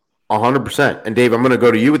 100%. And Dave, I'm going to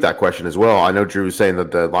go to you with that question as well. I know Drew was saying that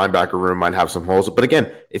the linebacker room might have some holes, but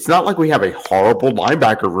again, it's not like we have a horrible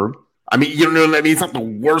linebacker room. I mean, you know what I mean? It's not the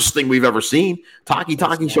worst thing we've ever seen. Taki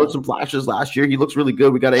showed some flashes last year. He looks really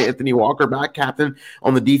good. We got Anthony Walker back, captain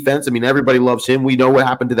on the defense. I mean, everybody loves him. We know what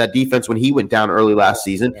happened to that defense when he went down early last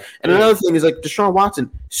season. And another thing is, like, Deshaun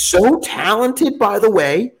Watson, so talented, by the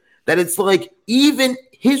way, that it's like even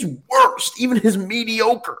his worst, even his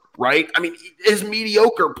mediocre, right? I mean, his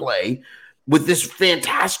mediocre play with this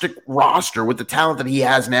fantastic roster, with the talent that he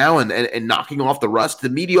has now and knocking off the rust, the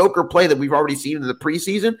mediocre play that we've already seen in the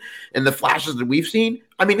preseason and the flashes that we've seen,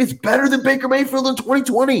 I mean, it's better than Baker Mayfield in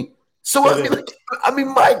 2020. So, I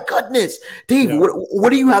mean, my goodness. Dave, what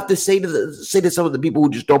do you have to say to some of the people who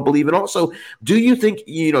just don't believe? And also, do you think,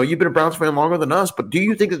 you've been a Browns fan longer than us, but do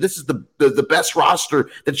you think that this is the best roster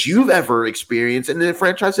that you've ever experienced in the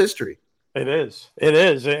franchise history? It is.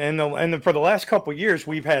 And for the last couple of years,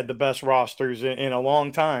 we've had the best rosters in a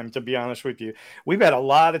long time, to be honest with you. We've had a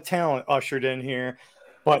lot of talent ushered in here.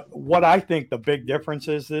 But what I think the big difference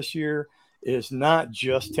is this year is not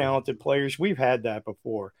just talented players. We've had that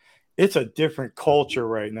before. It's a different culture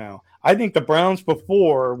right now. I think the Browns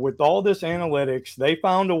before, with all this analytics, they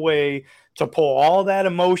found a way to pull all that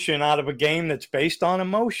emotion out of a game that's based on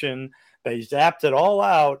emotion. They zapped it all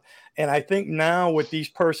out. And I think now with these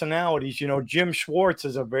personalities, Jim Schwartz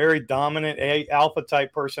is a very dominant alpha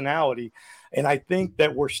type personality. And I think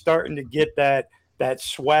that we're starting to get that that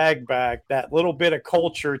swag back, that little bit of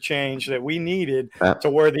culture change that we needed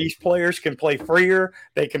to where these players can play freer,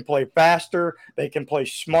 they can play faster, they can play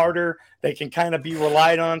smarter, they can kind of be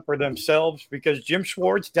relied on for themselves because Jim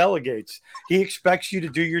Schwartz delegates. He expects you to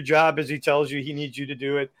do your job as he tells you he needs you to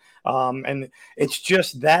do it. And it's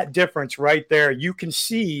just that difference right there. You can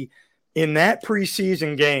see in that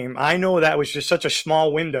preseason game, I know that was just such a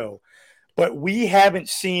small window, but we haven't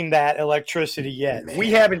seen that electricity yet.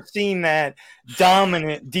 We haven't seen that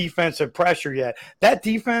dominant defensive pressure yet. That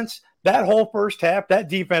defense, that whole first half, that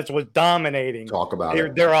defense was dominating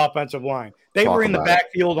their offensive line. They were in the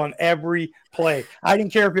backfield on every play. I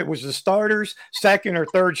didn't care if it was the starters, second or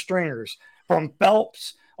third stringers, from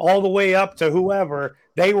Phelps all the way up to whoever.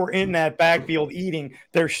 They were in that backfield eating.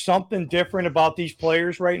 There's something different about these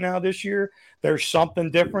players right now this year. There's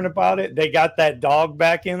something different about it. They got that dog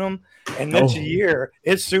back in them. And this year,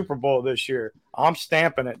 it's Super Bowl this year. I'm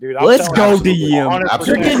stamping it, dude. Let's go, DM.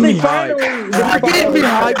 You're getting me hyped. You're getting me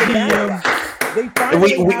hyped,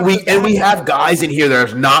 DM. And we have guys in here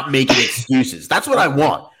that are not making excuses. That's what I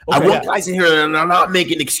want. I want guys in here that are not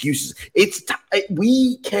making excuses.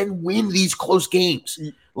 We can win these close games.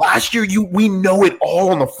 Last year, we know it all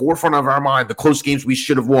on the forefront of our mind. The close games we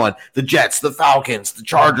should have won. The Jets, the Falcons, the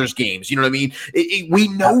Chargers games. You know what I mean? We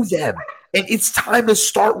know them. And it's time to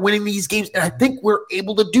start winning these games. And I think we're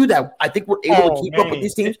able to do that. I think we're able to keep up with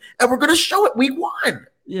these teams. And we're going to show it week one.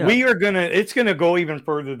 Yeah. It's going to go even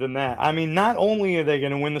further than that. I mean, not only are they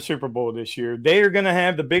going to win the Super Bowl this year, they are going to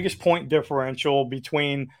have the biggest point differential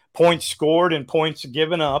between points scored and points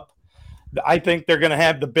given up. I think they're going to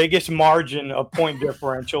have the biggest margin of point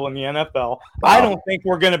differential in the NFL. Wow. I don't think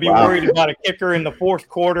we're going to be worried about a kicker in the fourth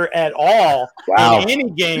quarter at all in any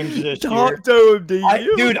games this year.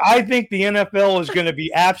 Dude, I think the NFL is going to be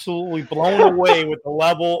absolutely blown away with the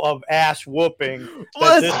level of ass whooping.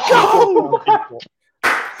 Let's go!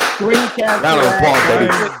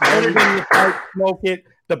 Smoke it.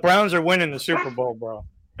 The Browns are winning the Super Bowl, bro.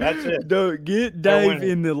 That's it. Dude, get Dave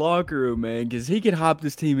in the locker room, man, because he could hop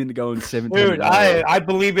this team into going 17. Dude, I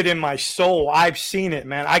believe it in my soul. I've seen it,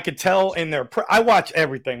 man. I could tell in their I watch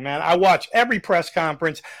everything, man. I watch every press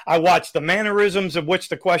conference. I watch the mannerisms of which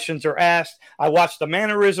the questions are asked. I watch the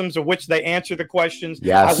mannerisms of which they answer the questions.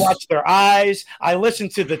 Yes. I watch their eyes. I listen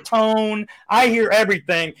to the tone. I hear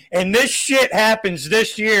everything. And this shit happens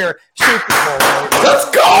this year. Super Bowl. Let's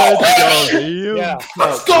go! Yeah.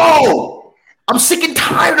 Let's go! I'm sick and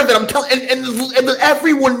tired of it. I'm telling, and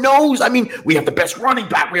everyone knows. I mean, we have the best running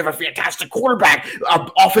back. We have a fantastic quarterback. Our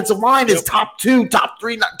offensive line is top two, and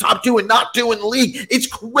not two in the league. It's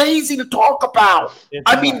crazy to talk about.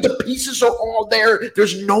 I mean, the pieces are all there.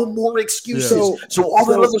 There's no more excuses. Yeah. So all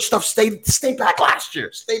that other stuff, stay back last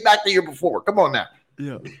year. Stay back the year before. Come on now.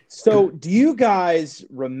 Yeah. So do you guys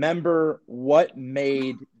remember what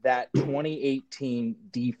made that 2018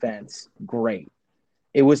 defense great?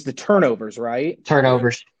 It was the turnovers, right?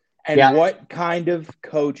 Turnovers. And what kind of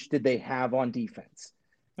coach did they have on defense?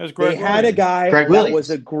 They had a guy that was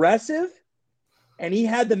aggressive, and he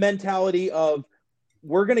had the mentality of,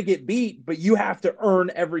 we're going to get beat, but you have to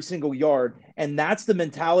earn every single yard. And that's the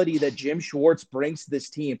mentality that Jim Schwartz brings to this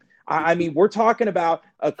team. I mean, we're talking about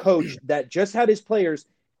a coach that just had his players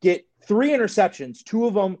get 3 interceptions. 2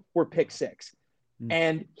 of them were pick six.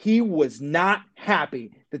 And he was not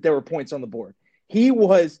happy that there were points on the board. He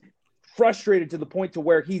was frustrated to the point to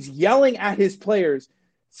where he's yelling at his players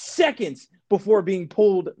seconds before being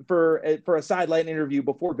pulled for a sideline interview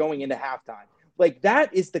before going into halftime. Like,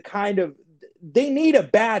 that is the kind of – they need a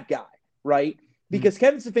bad guy, right? Because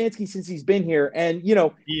Kevin Stefanski, since he's been here, and, you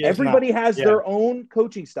know, everybody has their own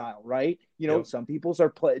coaching style, right? You know, some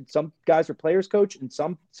guys are players coach and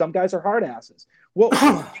some guys are hard asses. Well,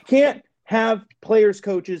 you can't have players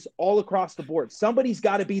coaches all across the board. Somebody's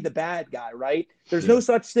got to be the bad guy, right? There's no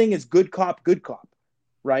such thing as good cop,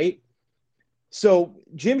 right? So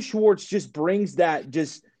Jim Schwartz just brings that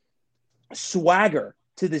just swagger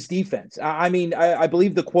to this defense. I mean, I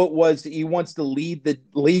believe the quote was he wants to lead the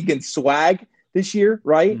league in swag this year,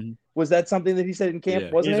 right? Mm-hmm. Was that something that he said in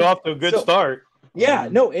camp? Wasn't He's off to a good start. Yeah,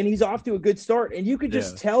 no, and he's off to a good start. And you could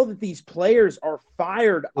just tell that these players are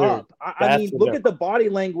fired up. I mean, look at the body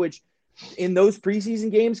language in those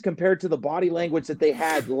preseason games compared to the body language that they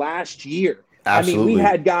had last year. Absolutely. I mean, we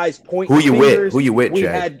had guys pointing fingers. Who you with, We Jay?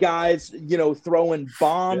 had guys, you know, throwing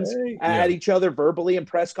bombs at each other verbally in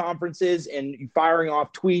press conferences and firing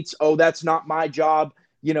off tweets. Oh, that's not my job.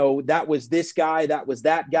 You know, that was this guy. That was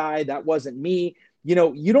that guy. That wasn't me. You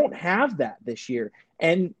know, you don't have that this year.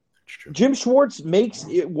 And Jim Schwartz makes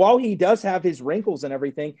it, while he does have his wrinkles and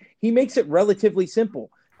everything, he makes it relatively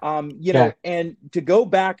simple. And to go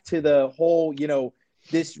back to the whole,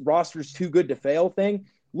 this roster's too good to fail thing.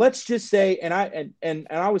 Let's just say, and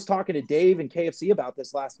I was talking to Dave and KFC about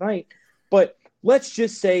this last night, but let's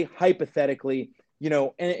just say hypothetically,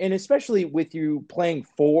 and especially with you playing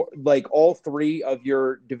all three of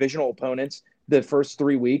your divisional opponents the first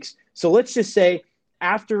 3 weeks. So let's just say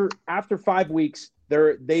after 5 weeks,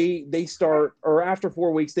 they start, or after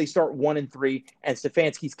 4 weeks, they start 1-3, and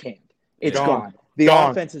Stefanski's canned. It's gone. The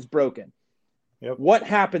offense is broken. Yep. What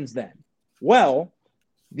happens then? Well,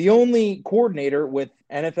 the only coordinator with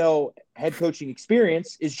NFL head coaching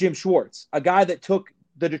experience is Jim Schwartz, a guy that took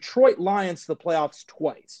the Detroit Lions to the playoffs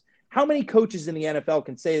twice. How many coaches in the NFL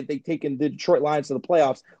can say that they've taken the Detroit Lions to the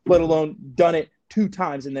playoffs, let alone done it 2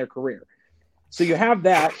 times in their career? So you have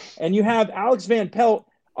that, and you have Alex Van Pelt.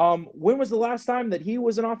 When was the last time that he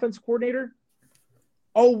was an offense coordinator?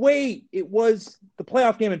 Oh, wait, it was the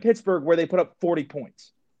playoff game in Pittsburgh where they put up 40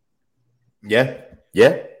 points. Yeah.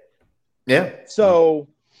 So,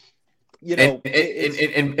 and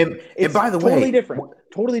by the way,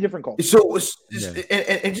 totally different culture. So, this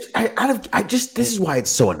is why it's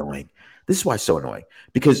so annoying. This is why it's so annoying,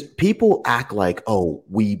 because people act like, oh,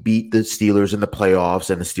 we beat the Steelers in the playoffs,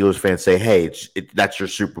 and the Steelers fans say, hey, that's your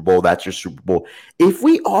Super Bowl. That's your Super Bowl. If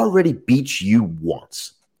we already beat you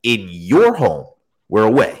once in your home, we're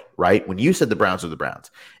away, right? When you said the Browns are the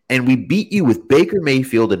Browns, and we beat you with Baker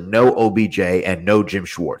Mayfield and no OBJ and no Jim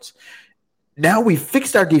Schwartz. Now we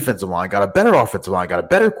fixed our defensive line, got a better offensive line, got a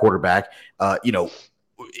better quarterback.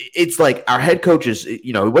 It's like our head coach is, it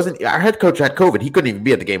wasn't our head coach had COVID. He couldn't even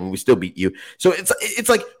be at the game and we still beat you. So it's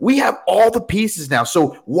like we have all the pieces now.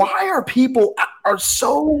 So why are people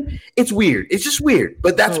it's weird. It's just weird.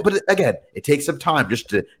 But again, it takes some time just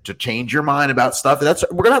to change your mind about stuff. And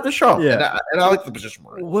we're gonna have to show. Yeah. And I like the position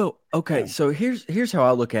we're in. Well, okay. So here's how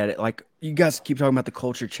I look at it. Like, you guys keep talking about the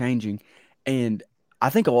culture changing, and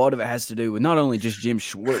I think a lot of it has to do with not only just Jim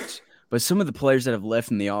Schwartz, but some of the players that have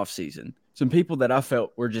left in the offseason. Some people that I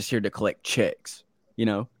felt were just here to collect checks,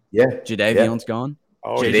 Yeah. Jadavion's gone.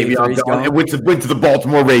 Oh, Jadavion's gone. It went to the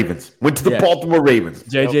Baltimore Ravens. Baltimore Ravens.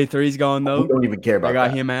 JJ3's gone, though. We don't even care about that. I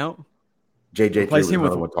got him out. JJ3 was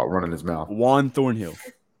another one running his mouth. Juan Thornhill.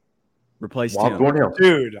 Replaced him. Thornhill.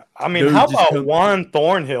 Dude, I mean, how about Juan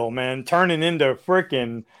Thornhill, man, turning into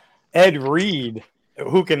freaking Ed Reed,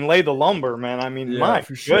 who can lay the lumber, man? I mean, my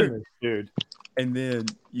goodness, dude. And then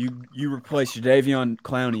you replace Jadeveon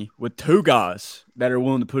Clowney with 2 guys that are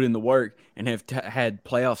willing to put in the work and have had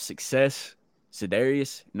playoff success,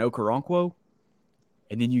 Sedarius and Okoronkwo.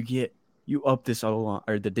 And then you up this O-line,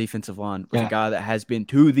 or the defensive line, with a guy that has been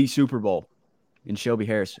to the Super Bowl in Shelby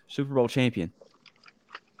Harris, Super Bowl champion.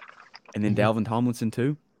 And then Dalvin Tomlinson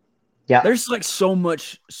too. Yeah. There's like so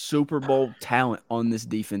much Super Bowl talent on this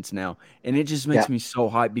defense now. And it just makes me so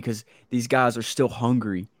hyped because these guys are still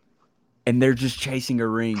hungry. And they're just chasing a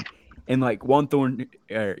ring. And like Juan Thorn,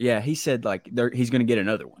 he said like he's going to get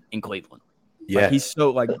another one in Cleveland. Yeah. Like, he's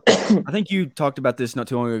so like, I think you talked about this not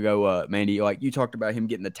too long ago, Mandy. Like, you talked about him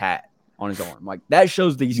getting the tat on his arm. Like, that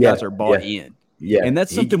shows these guys are bought in. Yeah. And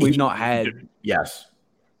that's something we've not had. Yes.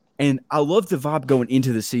 And I love the vibe going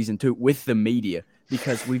into the season too with the media,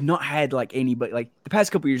 because we've not had like anybody, like the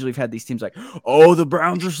past couple of years we've had these teams like, oh, the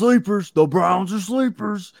Browns are sleepers. The Browns are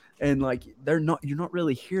sleepers. And like, you're not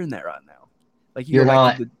really hearing that right now. Like, you're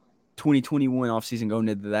like the 2021 offseason going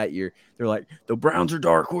into that year, they're like, the Browns are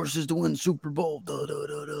dark horses to win Super Bowl. Duh, duh,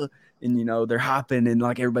 duh, duh. And, they're hopping and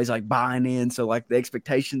like everybody's like buying in. So like the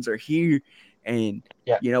expectations are here. And,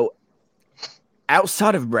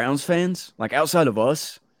 outside of Browns fans, like outside of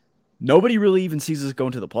us, nobody really even sees us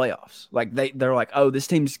going to the playoffs. Like they're like, oh, this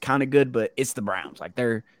team's kind of good, but it's the Browns. Like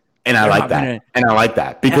I like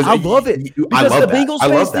that because I love it. Because the Bengals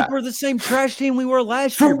fans think that. we're the same trash team we were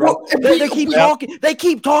last year, bro. They keep talking. They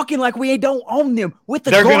keep talking like we don't own them.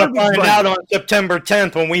 They're going to find out on September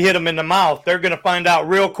 10th when we hit them in the mouth. They're going to find out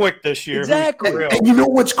real quick this year. Exactly. And you know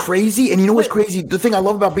what's crazy? The thing I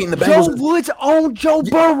love about beating the Bengals. Joe Woods owned Joe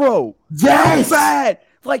Burrow. Yes. So bad.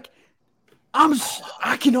 Like,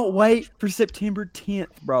 I cannot wait for September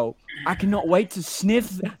 10th, bro. I cannot wait to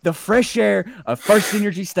sniff the fresh air of First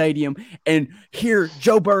Energy Stadium and hear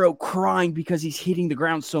Joe Burrow crying because he's hitting the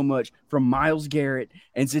ground so much from Myles Garrett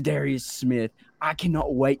and Zadarius Smith. I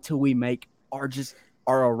cannot wait till we make our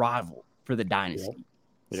arrival for the dynasty.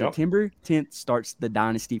 Yep. September 10th starts the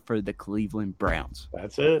dynasty for the Cleveland Browns.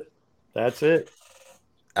 That's it.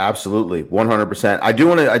 Absolutely, 100%. I do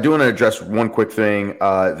want to address one quick thing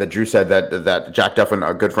that Drew said that Jack Duffin,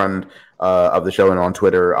 a good friend of the show and on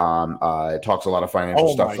Twitter, talks a lot of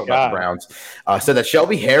financial stuff about the Browns, said that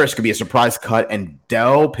Shelby Harris could be a surprise cut and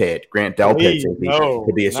Grant Delpit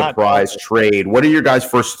could be a surprise trade. What are your guys'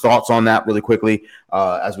 first thoughts on that really quickly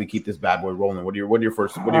as we keep this bad boy rolling? What are your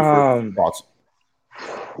first thoughts?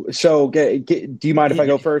 So do you mind if I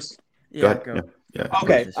go first? Yeah, go ahead. Yeah.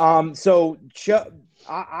 Okay. So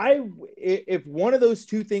if one of those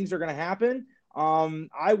two things are going to happen,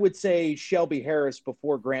 I would say Shelby Harris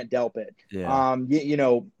before Grant Delpit. Yeah.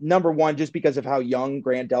 Number one, just because of how young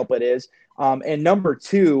Grant Delpit is. And number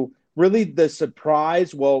two, really the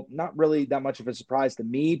surprise, well, not really that much of a surprise to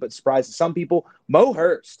me, but surprise to some people, Mo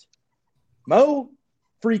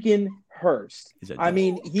freaking Hurst. I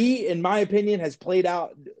mean, he, in my opinion, has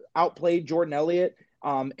outplayed Jordan Elliott.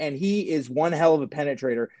 And he is one hell of a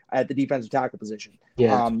penetrator at the defensive tackle position.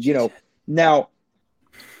 Yeah. Now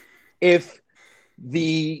if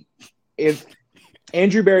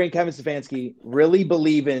Andrew Berry and Kevin Stefanski really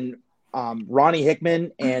believe in Ronnie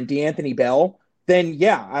Hickman and DeAnthony Bell, then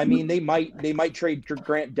yeah, I mean they might trade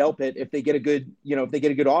Grant Delpit if they get a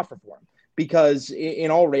good offer for him. Because in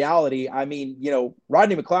all reality, I mean,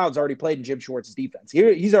 Rodney McLeod's already played in Jim Schwartz's defense.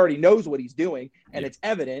 He's already knows what he's doing, and it's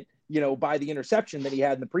evident, by the interception that he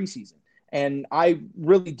had in the preseason. And I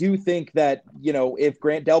really do think that, if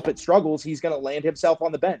Grant Delpit struggles, he's going to land himself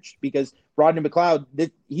on the bench because Rodney McLeod,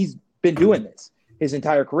 he's been doing this his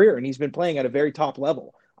entire career, and he's been playing at a very top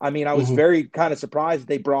level. I mean, I was very kind of surprised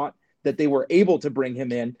that they were able to bring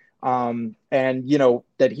him in. And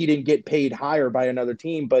that he didn't get paid higher by another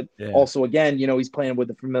team, but also again, he's playing with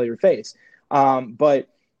a familiar face. But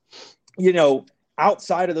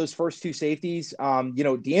outside of those first two safeties,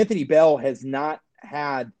 DeAnthony Bell has not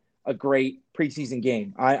had a great preseason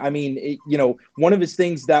game. I mean, one of his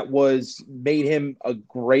things that made him a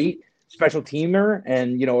great special teamer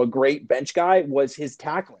and, a great bench guy was his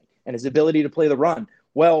tackling and his ability to play the run.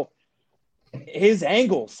 Well, his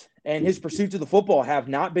angles and his pursuits of the football have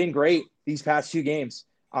not been great these past two games.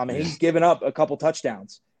 And he's given up a couple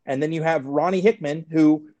touchdowns. And then you have Ronnie Hickman,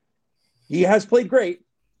 who he has played great.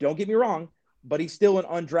 Don't get me wrong, but he's still an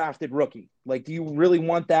undrafted rookie. Like, do you really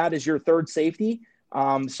want that as your third safety?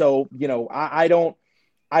 So, I don't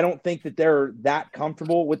think that they're that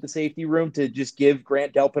comfortable with the safety room to just give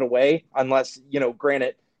Grant Delpit away unless,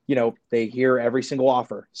 granted, they hear every single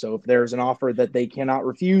offer. So if there's an offer that they cannot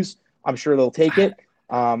refuse, I'm sure they'll take it.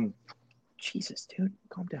 Jesus, dude,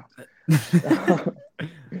 calm down.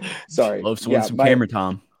 Sorry. Love some camera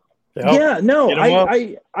time. Yeah, no,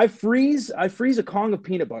 I freeze a Kong of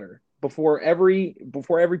peanut butter before every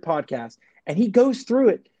podcast, and he goes through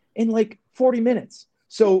it in like 40 minutes.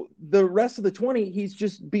 So the rest of the 20, he's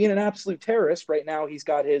just being an absolute terrorist. Right now, he's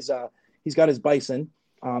got his bison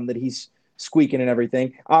that he's squeaking and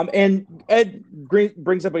everything. And Ed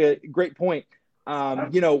brings up a great point.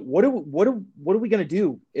 What are we going to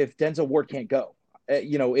do if Denzel Ward can't go?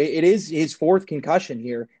 It is his fourth concussion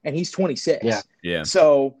here, and he's 26. Yeah.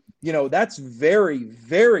 So, that's very,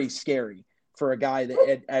 very scary for a guy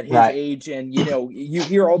that at his age. And, you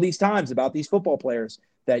hear all these times about these football players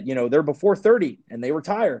that, they're before 30 and they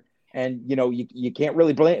retire. And, you can't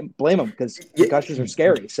really blame them because concussions are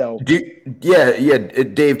scary. So,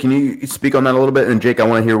 Dave, can you speak on that a little bit? And Jake, I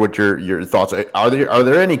want to hear what your thoughts are. Are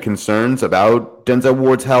there any concerns about Denzel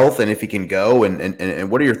Ward's health and if he can go? And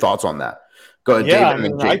what are your thoughts on that? Go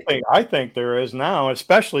ahead, Dave. I think there is now,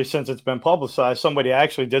 especially since it's been publicized. Somebody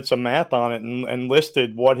actually did some math on it and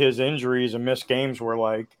listed what his injuries and missed games were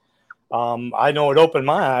like. I know it opened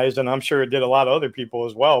my eyes, and I'm sure it did a lot of other people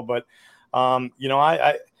as well. But I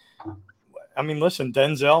mean, listen,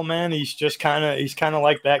 Denzel, man, he's kind of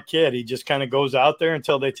like that kid. He just kind of goes out there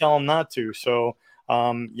until they tell him not to. So,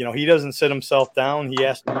 he doesn't sit himself down. He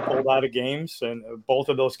has to be pulled out of games, and both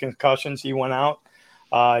of those concussions, he went out.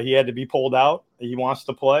 He had to be pulled out. He wants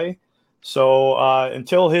to play. So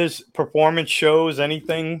until his performance shows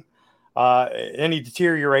anything, any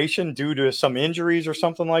deterioration due to some injuries or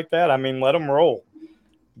something like that, I mean, let him roll.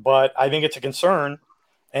 But I think it's a concern.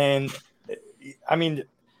 And, I mean,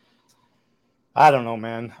 I don't know,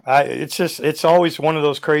 man. It's always one of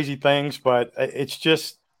those crazy things, but it's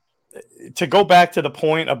just to go back to the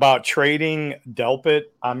point about trading Delpit.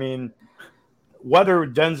 I mean, whether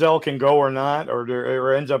Denzel can go or not,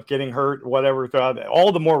 or ends up getting hurt, whatever,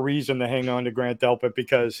 all the more reason to hang on to Grant Delpit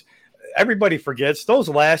because everybody forgets those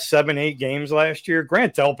last 7-8 games last year.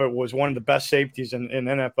 Grant Delpit was one of the best safeties in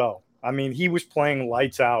NFL. I mean, he was playing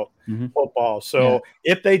lights out football. So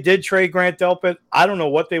if they did trade Grant Delpit, I don't know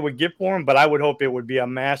what they would get for him, but I would hope it would be a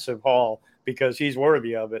massive haul because he's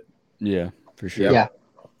worthy of it. Yeah, for sure. Yeah.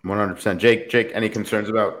 100%. Jake, any concerns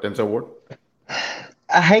about Denzel Ward?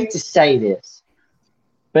 I hate to say this,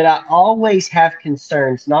 but I always have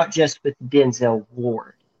concerns, not just with Denzel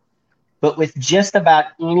Ward, but with just about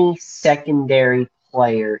any secondary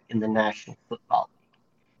player in the National Football League.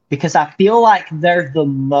 Because I feel like they're the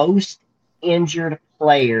most injured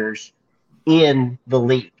players in the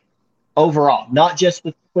league overall, not just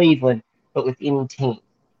with Cleveland, but with any team.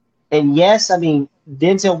 And yes, I mean,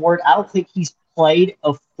 Denzel Ward, I don't think he's played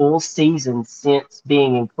a full season since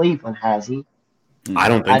being in Cleveland, has he? I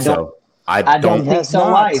don't think so. I don't think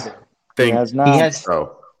so either. He has not. He has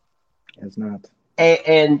not.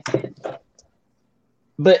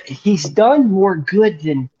 But he's done more good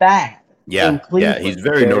than bad. Yeah, he's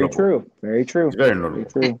very notable. Very true. He's very notable.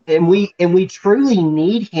 Very true. And we truly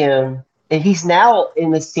need him. And he's now,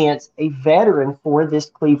 in a sense, a veteran for this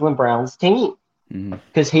Cleveland Browns team.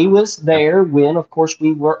 Because he was there when, of course,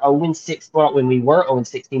 we were 0-6. Well, when we were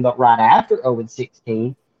 0-16, but right after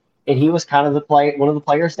 0-16. And he was kind of one of the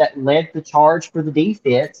players that led the charge for the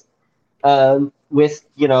defense with,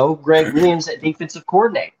 Greg Williams at defensive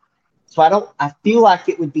coordinator. So I feel like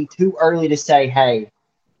it would be too early to say, hey,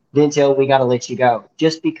 Denzel, we got to let you go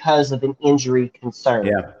just because of an injury concern.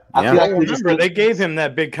 Yeah. I feel like remember, they gave him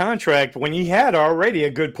that big contract when he had already a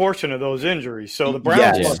good portion of those injuries. So the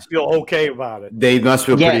Browns must feel okay about it. They must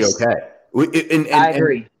feel pretty okay. I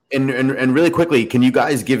agree. And really quickly, can you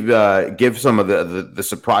guys give some of the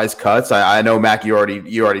surprise cuts? I know, Mac, you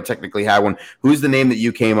already technically had one. Who's the name that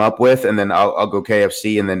you came up with? And then I'll go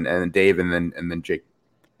KFC, and then Dave, and then Jake.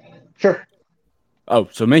 Sure. Oh,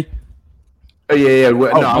 so me? Oh yeah. I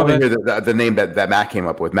want to hear the name that Mac came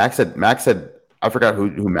up with. Mac said I forgot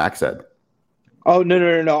who Mac said. Oh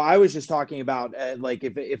no! I was just talking about like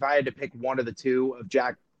if I had to pick one of the two of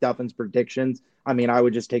Jack Duffin's predictions, I mean I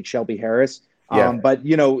would just take Shelby Harris. But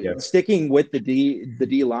sticking with the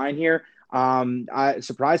D line here,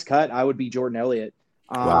 surprise cut, I would be Jordan Elliott.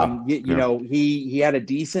 Wow. He had a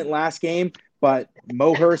decent last game, but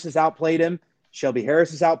Mo Hurst has outplayed him. Shelby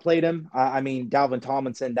Harris has outplayed him. I mean Dalvin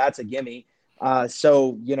Tomlinson, that's a gimme.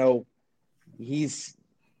 So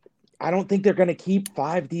I don't think they're going to keep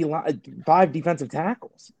five defensive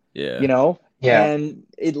tackles. Yeah. And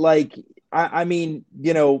it I mean,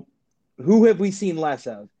 who have we seen less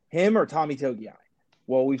of, him or Tommy Togiai?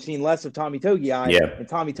 Well, we've seen less of Tommy Togiai, and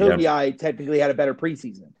Tommy Togiai technically had a better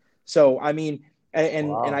preseason. So, I mean,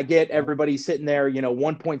 and I get everybody sitting there,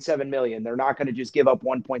 $1.7 million. They're not going to just give up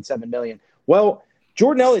 $1.7 million. Well,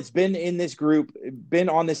 Jordan Elliott's been in this group, been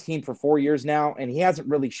on this team for 4 years now, and he hasn't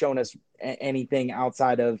really shown us anything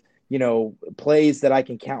outside of, plays that I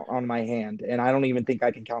can count on my hand. And I don't even think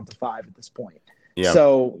I can count to 5 at this point. Yeah.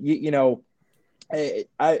 So,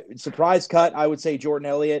 I surprise cut, I would say Jordan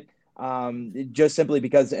Elliott, just simply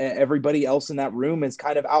because everybody else in that room has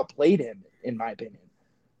kind of outplayed him, in my opinion.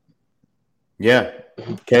 Yeah.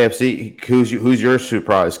 KFC, who's your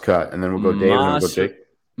surprise cut? And then we'll go Dave and then we'll go Jake.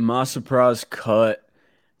 My surprise cut,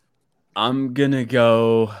 I'm going to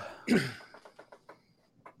go –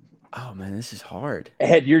 oh, man, this is hard.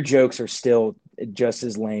 Ed, your jokes are still just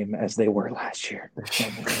as lame as they were last year.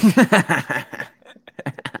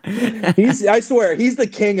 I swear, he's the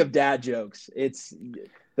king of dad jokes. It's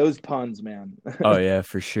those puns, man. Oh, yeah,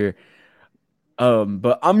 for sure.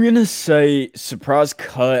 But I'm going to say surprise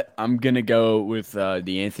cut. I'm going to go with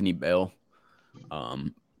the Anthony Bell.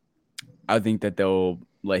 I think that they'll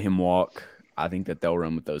let him walk. I think that they'll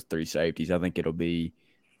run with those 3 safeties. I think it'll be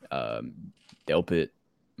Delpit,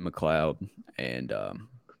 McLeod, and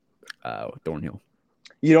Thornhill.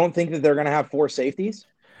 You don't think that they're going to have 4 safeties?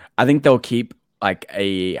 I think they'll keep like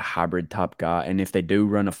a hybrid top guy, and if they do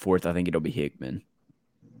run a 4th, I think it'll be Hickman.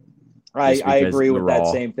 I agree with that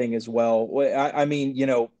same thing as well. I mean,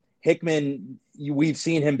 Hickman, we've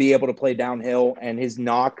seen him be able to play downhill, and his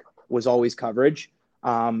knock was always coverage.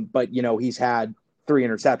 But he's had 3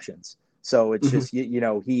 interceptions, so it's just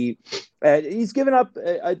he's given up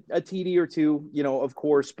a TD or 2, of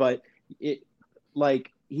course, but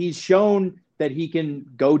he's shown that he can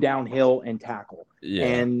go downhill and tackle. Yeah.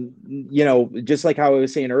 And just like how I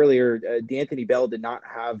was saying earlier, D'Anthony Bell did not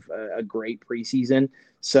have a great preseason,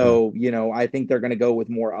 so I think they're going to go with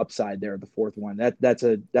more upside there. The 4th one, that's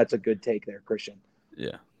a good take there, Christian.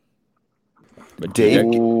 Yeah. But Dave,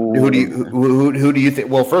 who do you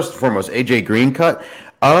think? Well, first and foremost, AJ Green cut.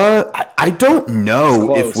 I don't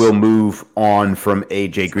know if we'll move on from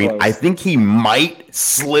AJ Green. Close. I think he might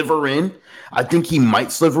sliver in.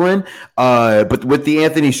 But with the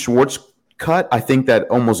Anthony Schwartz cut, I think that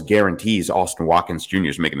almost guarantees Austin Watkins Jr.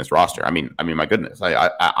 is making this roster. I mean, my goodness,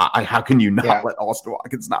 I how can you not let Austin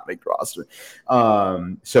Watkins not make the roster?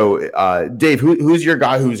 So, Dave, who's your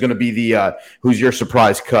guy? Who's going to be who's your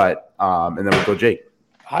surprise cut? And then we'll go Jake.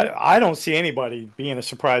 I don't see anybody being a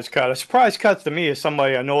surprise cut. A surprise cut to me is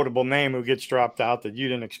somebody, a notable name who gets dropped out that you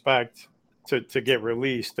didn't expect to get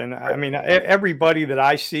released. And I mean, everybody that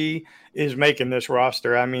I see is making this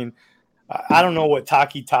roster. I mean, I don't know what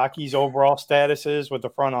Taki's overall status is with the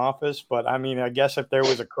front office, but I mean, I guess if there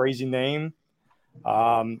was a crazy name,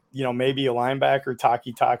 maybe a linebacker,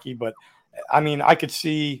 Taki. But I mean, I could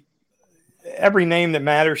see every name that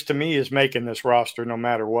matters to me is making this roster no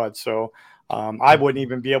matter what. So I wouldn't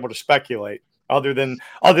even be able to speculate other than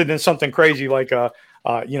something crazy like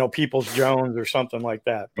Peoples Jones or something like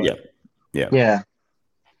that. But, yeah.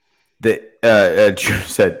 Drew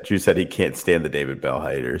said he can't stand the David Bell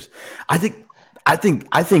haters. I think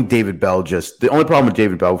David Bell the only problem with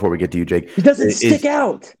David Bell before we get to you, Jake, he doesn't stick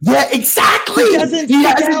out. Yeah, exactly. He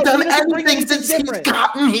hasn't done anything since he's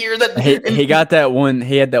gotten here. He got that one.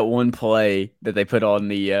 He had that one play that they put on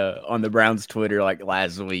the Browns Twitter like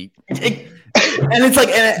last week. And it's like,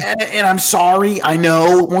 and I'm sorry, I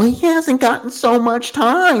know. Well, he hasn't gotten so much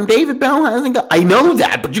time. David Bell hasn't got. I know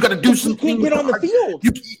that, but you got to do something. He can't get on the field.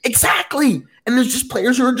 Exactly. And there's just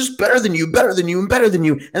players who are just better than you, and better than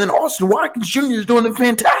you. And then Austin Watkins Jr. is doing a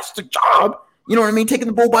fantastic job. You know what I mean? Taking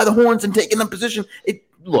the bull by the horns and taking the position.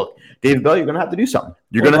 Look, David Bell, you're going to have to do something.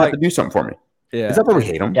 You're going to have to do something for me. Yeah. Is that why we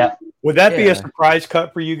hate him? Yeah. Would that be a surprise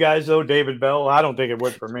cut for you guys, though, David Bell? I don't think it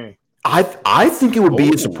would for me. I think it would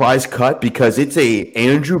be a surprise cut because it's a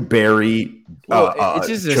Andrew Berry. It's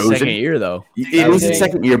just his second year, though. It is his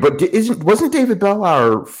second year, but wasn't David Bell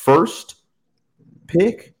our first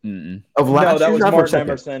pick of last year? No, that was Martin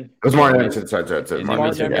Emerson. It was Martin Emerson. Sorry.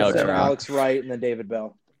 Martin Emerson, Alex Wright, and then David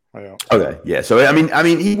Bell. Yeah. Okay, yeah. So I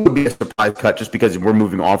mean, he would be a surprise cut just because we're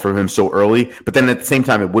moving on from him so early. But then at the same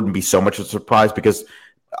time, it wouldn't be so much of a surprise because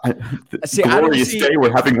glorious day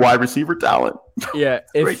we're having wide receiver talent. Yeah,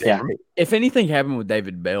 if anything happened with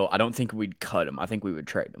David Bell, I don't think we'd cut him. I think we would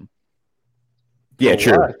trade him. Yeah,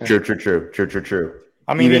 true.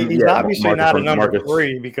 I mean, he's obviously not a number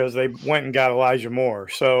 3 because they went and got Elijah Moore.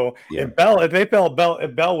 So if Bell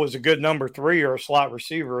was a good number 3 or a slot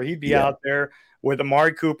receiver, he'd be out there with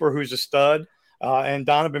Amari Cooper, who's a stud, and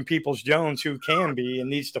Donovan Peoples-Jones, who can be and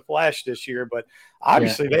needs to flash this year. But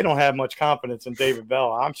obviously, they don't have much confidence in David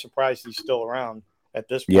Bell. I'm surprised he's still around at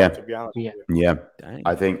this point, to be honest with you. Yeah. Dang.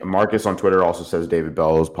 I think Marcus on Twitter also says David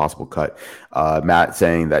Bell is possible cut. Matt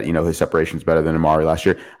saying that, his separation is better than Amari last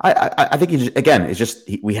year. I think it's just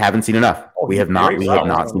we haven't seen enough. We have not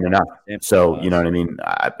seen enough. So, you know what I mean?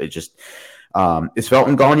 Is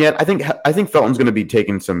Felton gone yet? I think Felton's going to be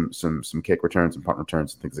taking some kick returns and punt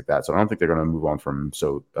returns and things like that. So I don't think they're going to move on from him.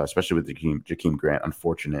 So especially with Jakeem Grant,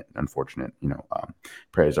 unfortunate.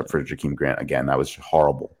 Prayers up for Jakeem Grant again. That was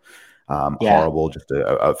horrible. Horrible. Just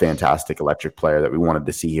a fantastic electric player that we wanted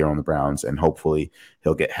to see here on the Browns, and hopefully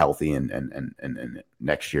he'll get healthy and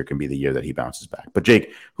next year can be the year that he bounces back. But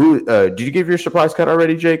Jake, who did you give your surprise cut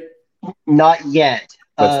already, Jake? Not yet.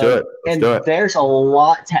 Let's do it. There's a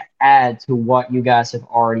lot to add to what you guys have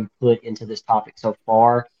already put into this topic so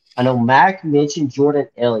far. I know Mac mentioned Jordan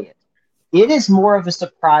Elliott. It is more of a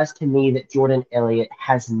surprise to me that Jordan Elliott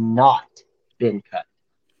has not been cut.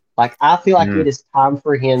 Like, I feel like it is time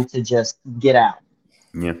for him to just get out.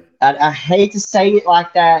 Yeah. I hate to say it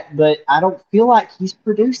like that, but I don't feel like he's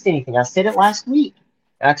produced anything. I said it last week,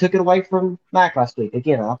 and I took it away from Mac last week.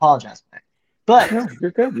 Again, I apologize, Mac. But no,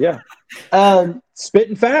 you're good. Yeah.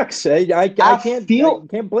 Spitting facts. I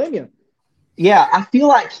can't blame you. Yeah, I feel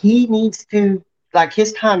like he needs to, like,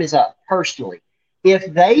 his time is up, personally.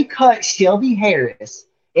 If they cut Shelby Harris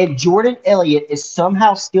and Jordan Elliott is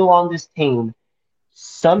somehow still on this team,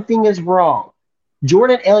 something is wrong.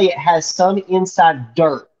 Jordan Elliott has some inside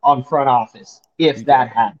dirt on front office if that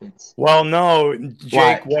happens. Well, no,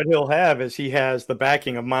 Jake, what he'll have is he has the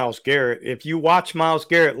backing of Myles Garrett. If you watch Myles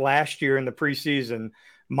Garrett last year in the preseason,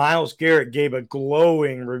 Myles Garrett gave a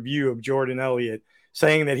glowing review of Jordan Elliott,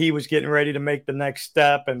 saying that he was getting ready to make the next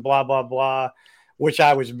step and blah, blah, blah, which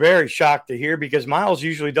I was very shocked to hear because Myles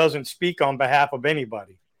usually doesn't speak on behalf of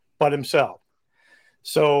anybody but himself.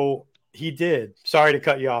 So he did. Sorry to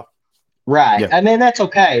cut you off. Right. Yeah. I mean, that's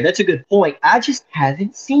okay. That's a good point. I just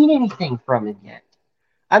haven't seen anything from him yet.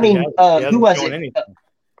 I mean, who was it?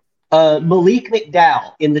 Malik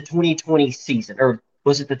McDowell in the 2020 season. Or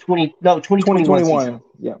was it the 2021 season?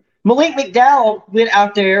 Yeah. Malik McDowell went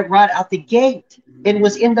out there right out the gate and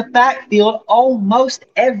was in the backfield almost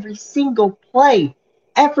every single play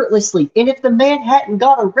effortlessly. And if the man hadn't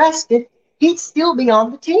got arrested, he'd still be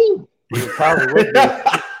on the team. He probably would be.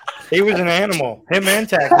 He was an animal. Him and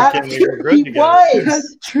Tackle were good together.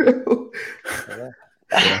 That's true.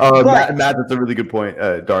 Matt, that's a really good point.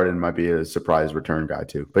 Darden might be a surprise return guy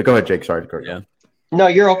too. But go ahead, Jake. Sorry to cut you. Yeah. No,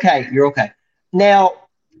 you're okay. You're okay. Now,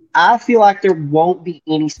 I feel like there won't be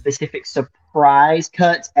any specific surprise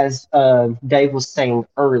cuts, as Dave was saying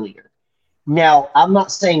earlier. Now, I'm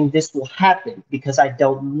not saying this will happen because I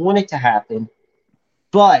don't want it to happen,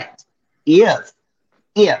 but if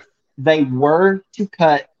if they were to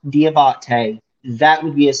cut Diabate, that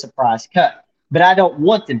would be a surprise cut. But I don't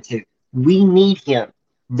want them to. We need him.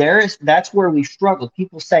 That's where we struggle.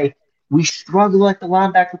 People say we struggle at the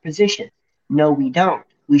linebacker position. No, we don't.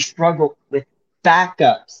 We struggle with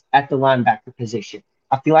backups at the linebacker position.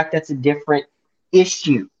 I feel like that's a different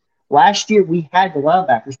issue. Last year we had the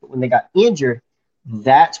linebackers, but when they got injured,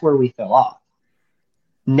 that's where we fell off.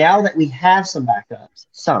 Now that we have some backups,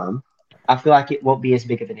 I feel like it won't be as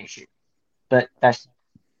big of an issue. But that's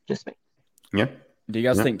just me. Yeah. Do you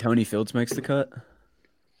guys think Tony Fields makes the cut?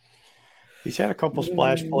 He's had a couple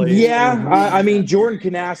splash plays. Yeah, I mean Jordan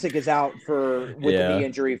Kunasek is out with the knee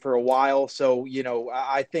injury for a while, so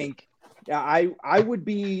I think I would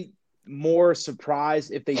be more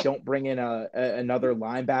surprised if they don't bring in another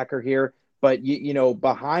linebacker here. But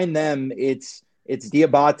behind them, it's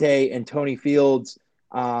Diabate and Tony Fields,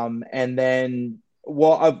 and then.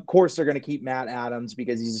 Well, of course they're going to keep Matt Adams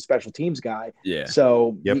because he's a special teams guy. Yeah.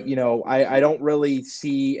 So, I don't really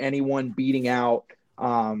see anyone beating out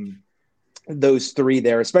those three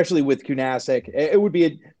there, especially with Kunasek. It would be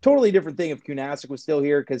a totally different thing if Kunasek was still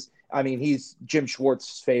here because, I mean, he's Jim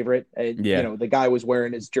Schwartz's favorite. The guy was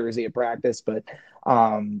wearing his jersey at practice. But,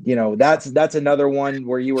 that's another one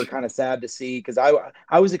where you were kind of sad to see because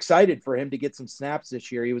I was excited for him to get some snaps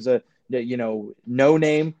this year. He was a, no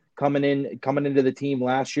name. Coming into the team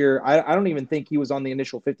last year. I don't even think he was on the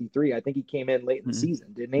initial 53. I think he came in late in the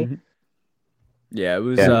season, didn't he? Mm-hmm. Yeah, it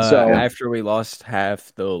was after we lost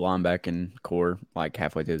half the linebacking core, like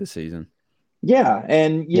halfway through the season. Yeah,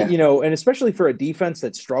 and and especially for a defense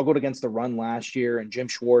that struggled against the run last year, and Jim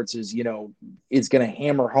Schwartz is going to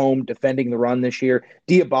hammer home defending the run this year.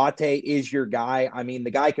 Diabate is your guy. I mean,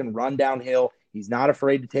 the guy can run downhill. He's not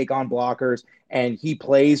afraid to take on blockers, and he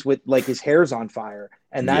plays with like his hair's on fire.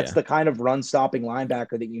 And that's the kind of run-stopping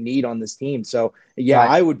linebacker that you need on this team. So,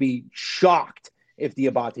 I would be shocked if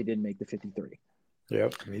Diabate didn't make the 53.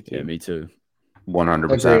 Yep, me too. Yeah, me too.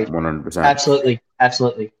 100%. 100%.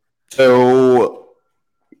 Absolutely. So,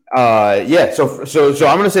 so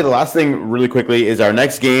I'm going to say the last thing really quickly is our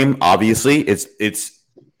next game. Obviously, it's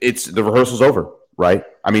the rehearsal's over, right?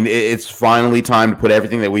 I mean, it's finally time to put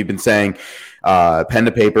everything that we've been saying pen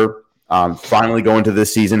to paper. Finally going to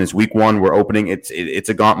this season. It's week 1. We're opening. It's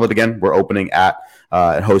a gauntlet again. We're opening at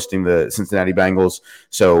hosting the Cincinnati Bengals.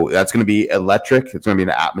 So that's going to be electric. It's going to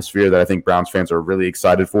be an atmosphere that I think Browns fans are really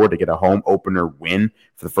excited for, to get a home opener win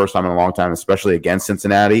for the first time in a long time, especially against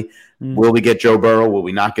Cincinnati. Will we get Joe Burrow? Will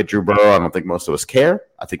we not get Joe Burrow? I don't think most of us care.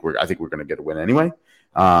 I think we're going to get a win anyway.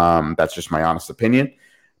 That's just my honest opinion.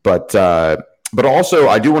 But also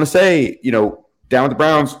I do want to say, down with the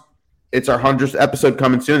Browns, it's our 100th episode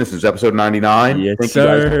coming soon. This is episode 99. Yes, Thank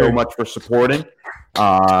sir. you guys so much for supporting.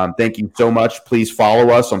 Thank you so much. Please follow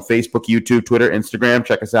us on Facebook, YouTube, Twitter, Instagram.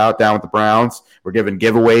 Check us out, Down with the Browns. We're giving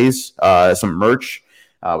giveaways, some merch.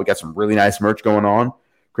 We got some really nice merch going on.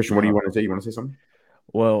 Christian, what do you want to say? You want to say something?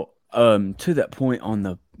 Well, to that point on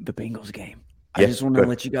the Bengals game, I just want to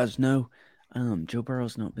let you guys know, Joe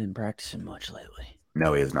Burrow's not been practicing much lately.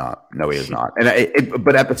 No, he is not. And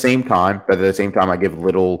but at the same time, I give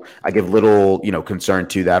little, concern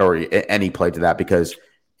to that or any play to that because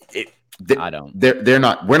I don't. They're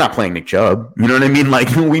not. We're not playing Nick Chubb. You know what I mean? Like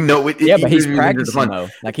we know it. Yeah, but he's practicing though.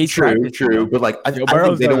 Like he's true. But like I think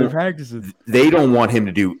they don't practicing. They don't want him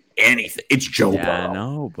to do anything. It's Joe Burrow. I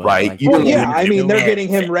know, but right? Like, I mean, they're getting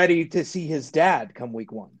him ready to see his dad come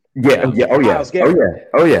week 1. Yeah.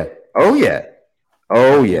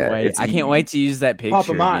 Oh yeah! I can't wait to use that picture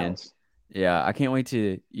Papa again. Miles. Yeah, I can't wait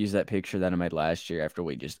to use that picture that I made last year after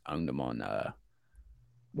we just owned them on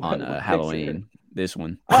Halloween. This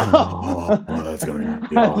one. Oh, that's gonna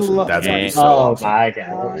be awesome. That's gonna be so awesome. My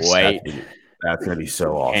God! Wait, that's gonna be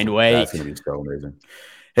so awesome. And wait, that's gonna be so amazing.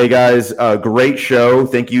 Hey guys, great show.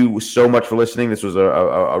 Thank you so much for listening. This was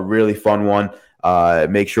a really fun one.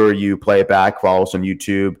 Make sure you play it back. Follow us on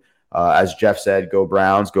YouTube. As Jeff said, go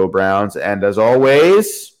Browns, go Browns. And as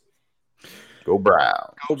always, go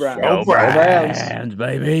Browns. Go Browns. Go Browns,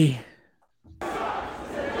 baby.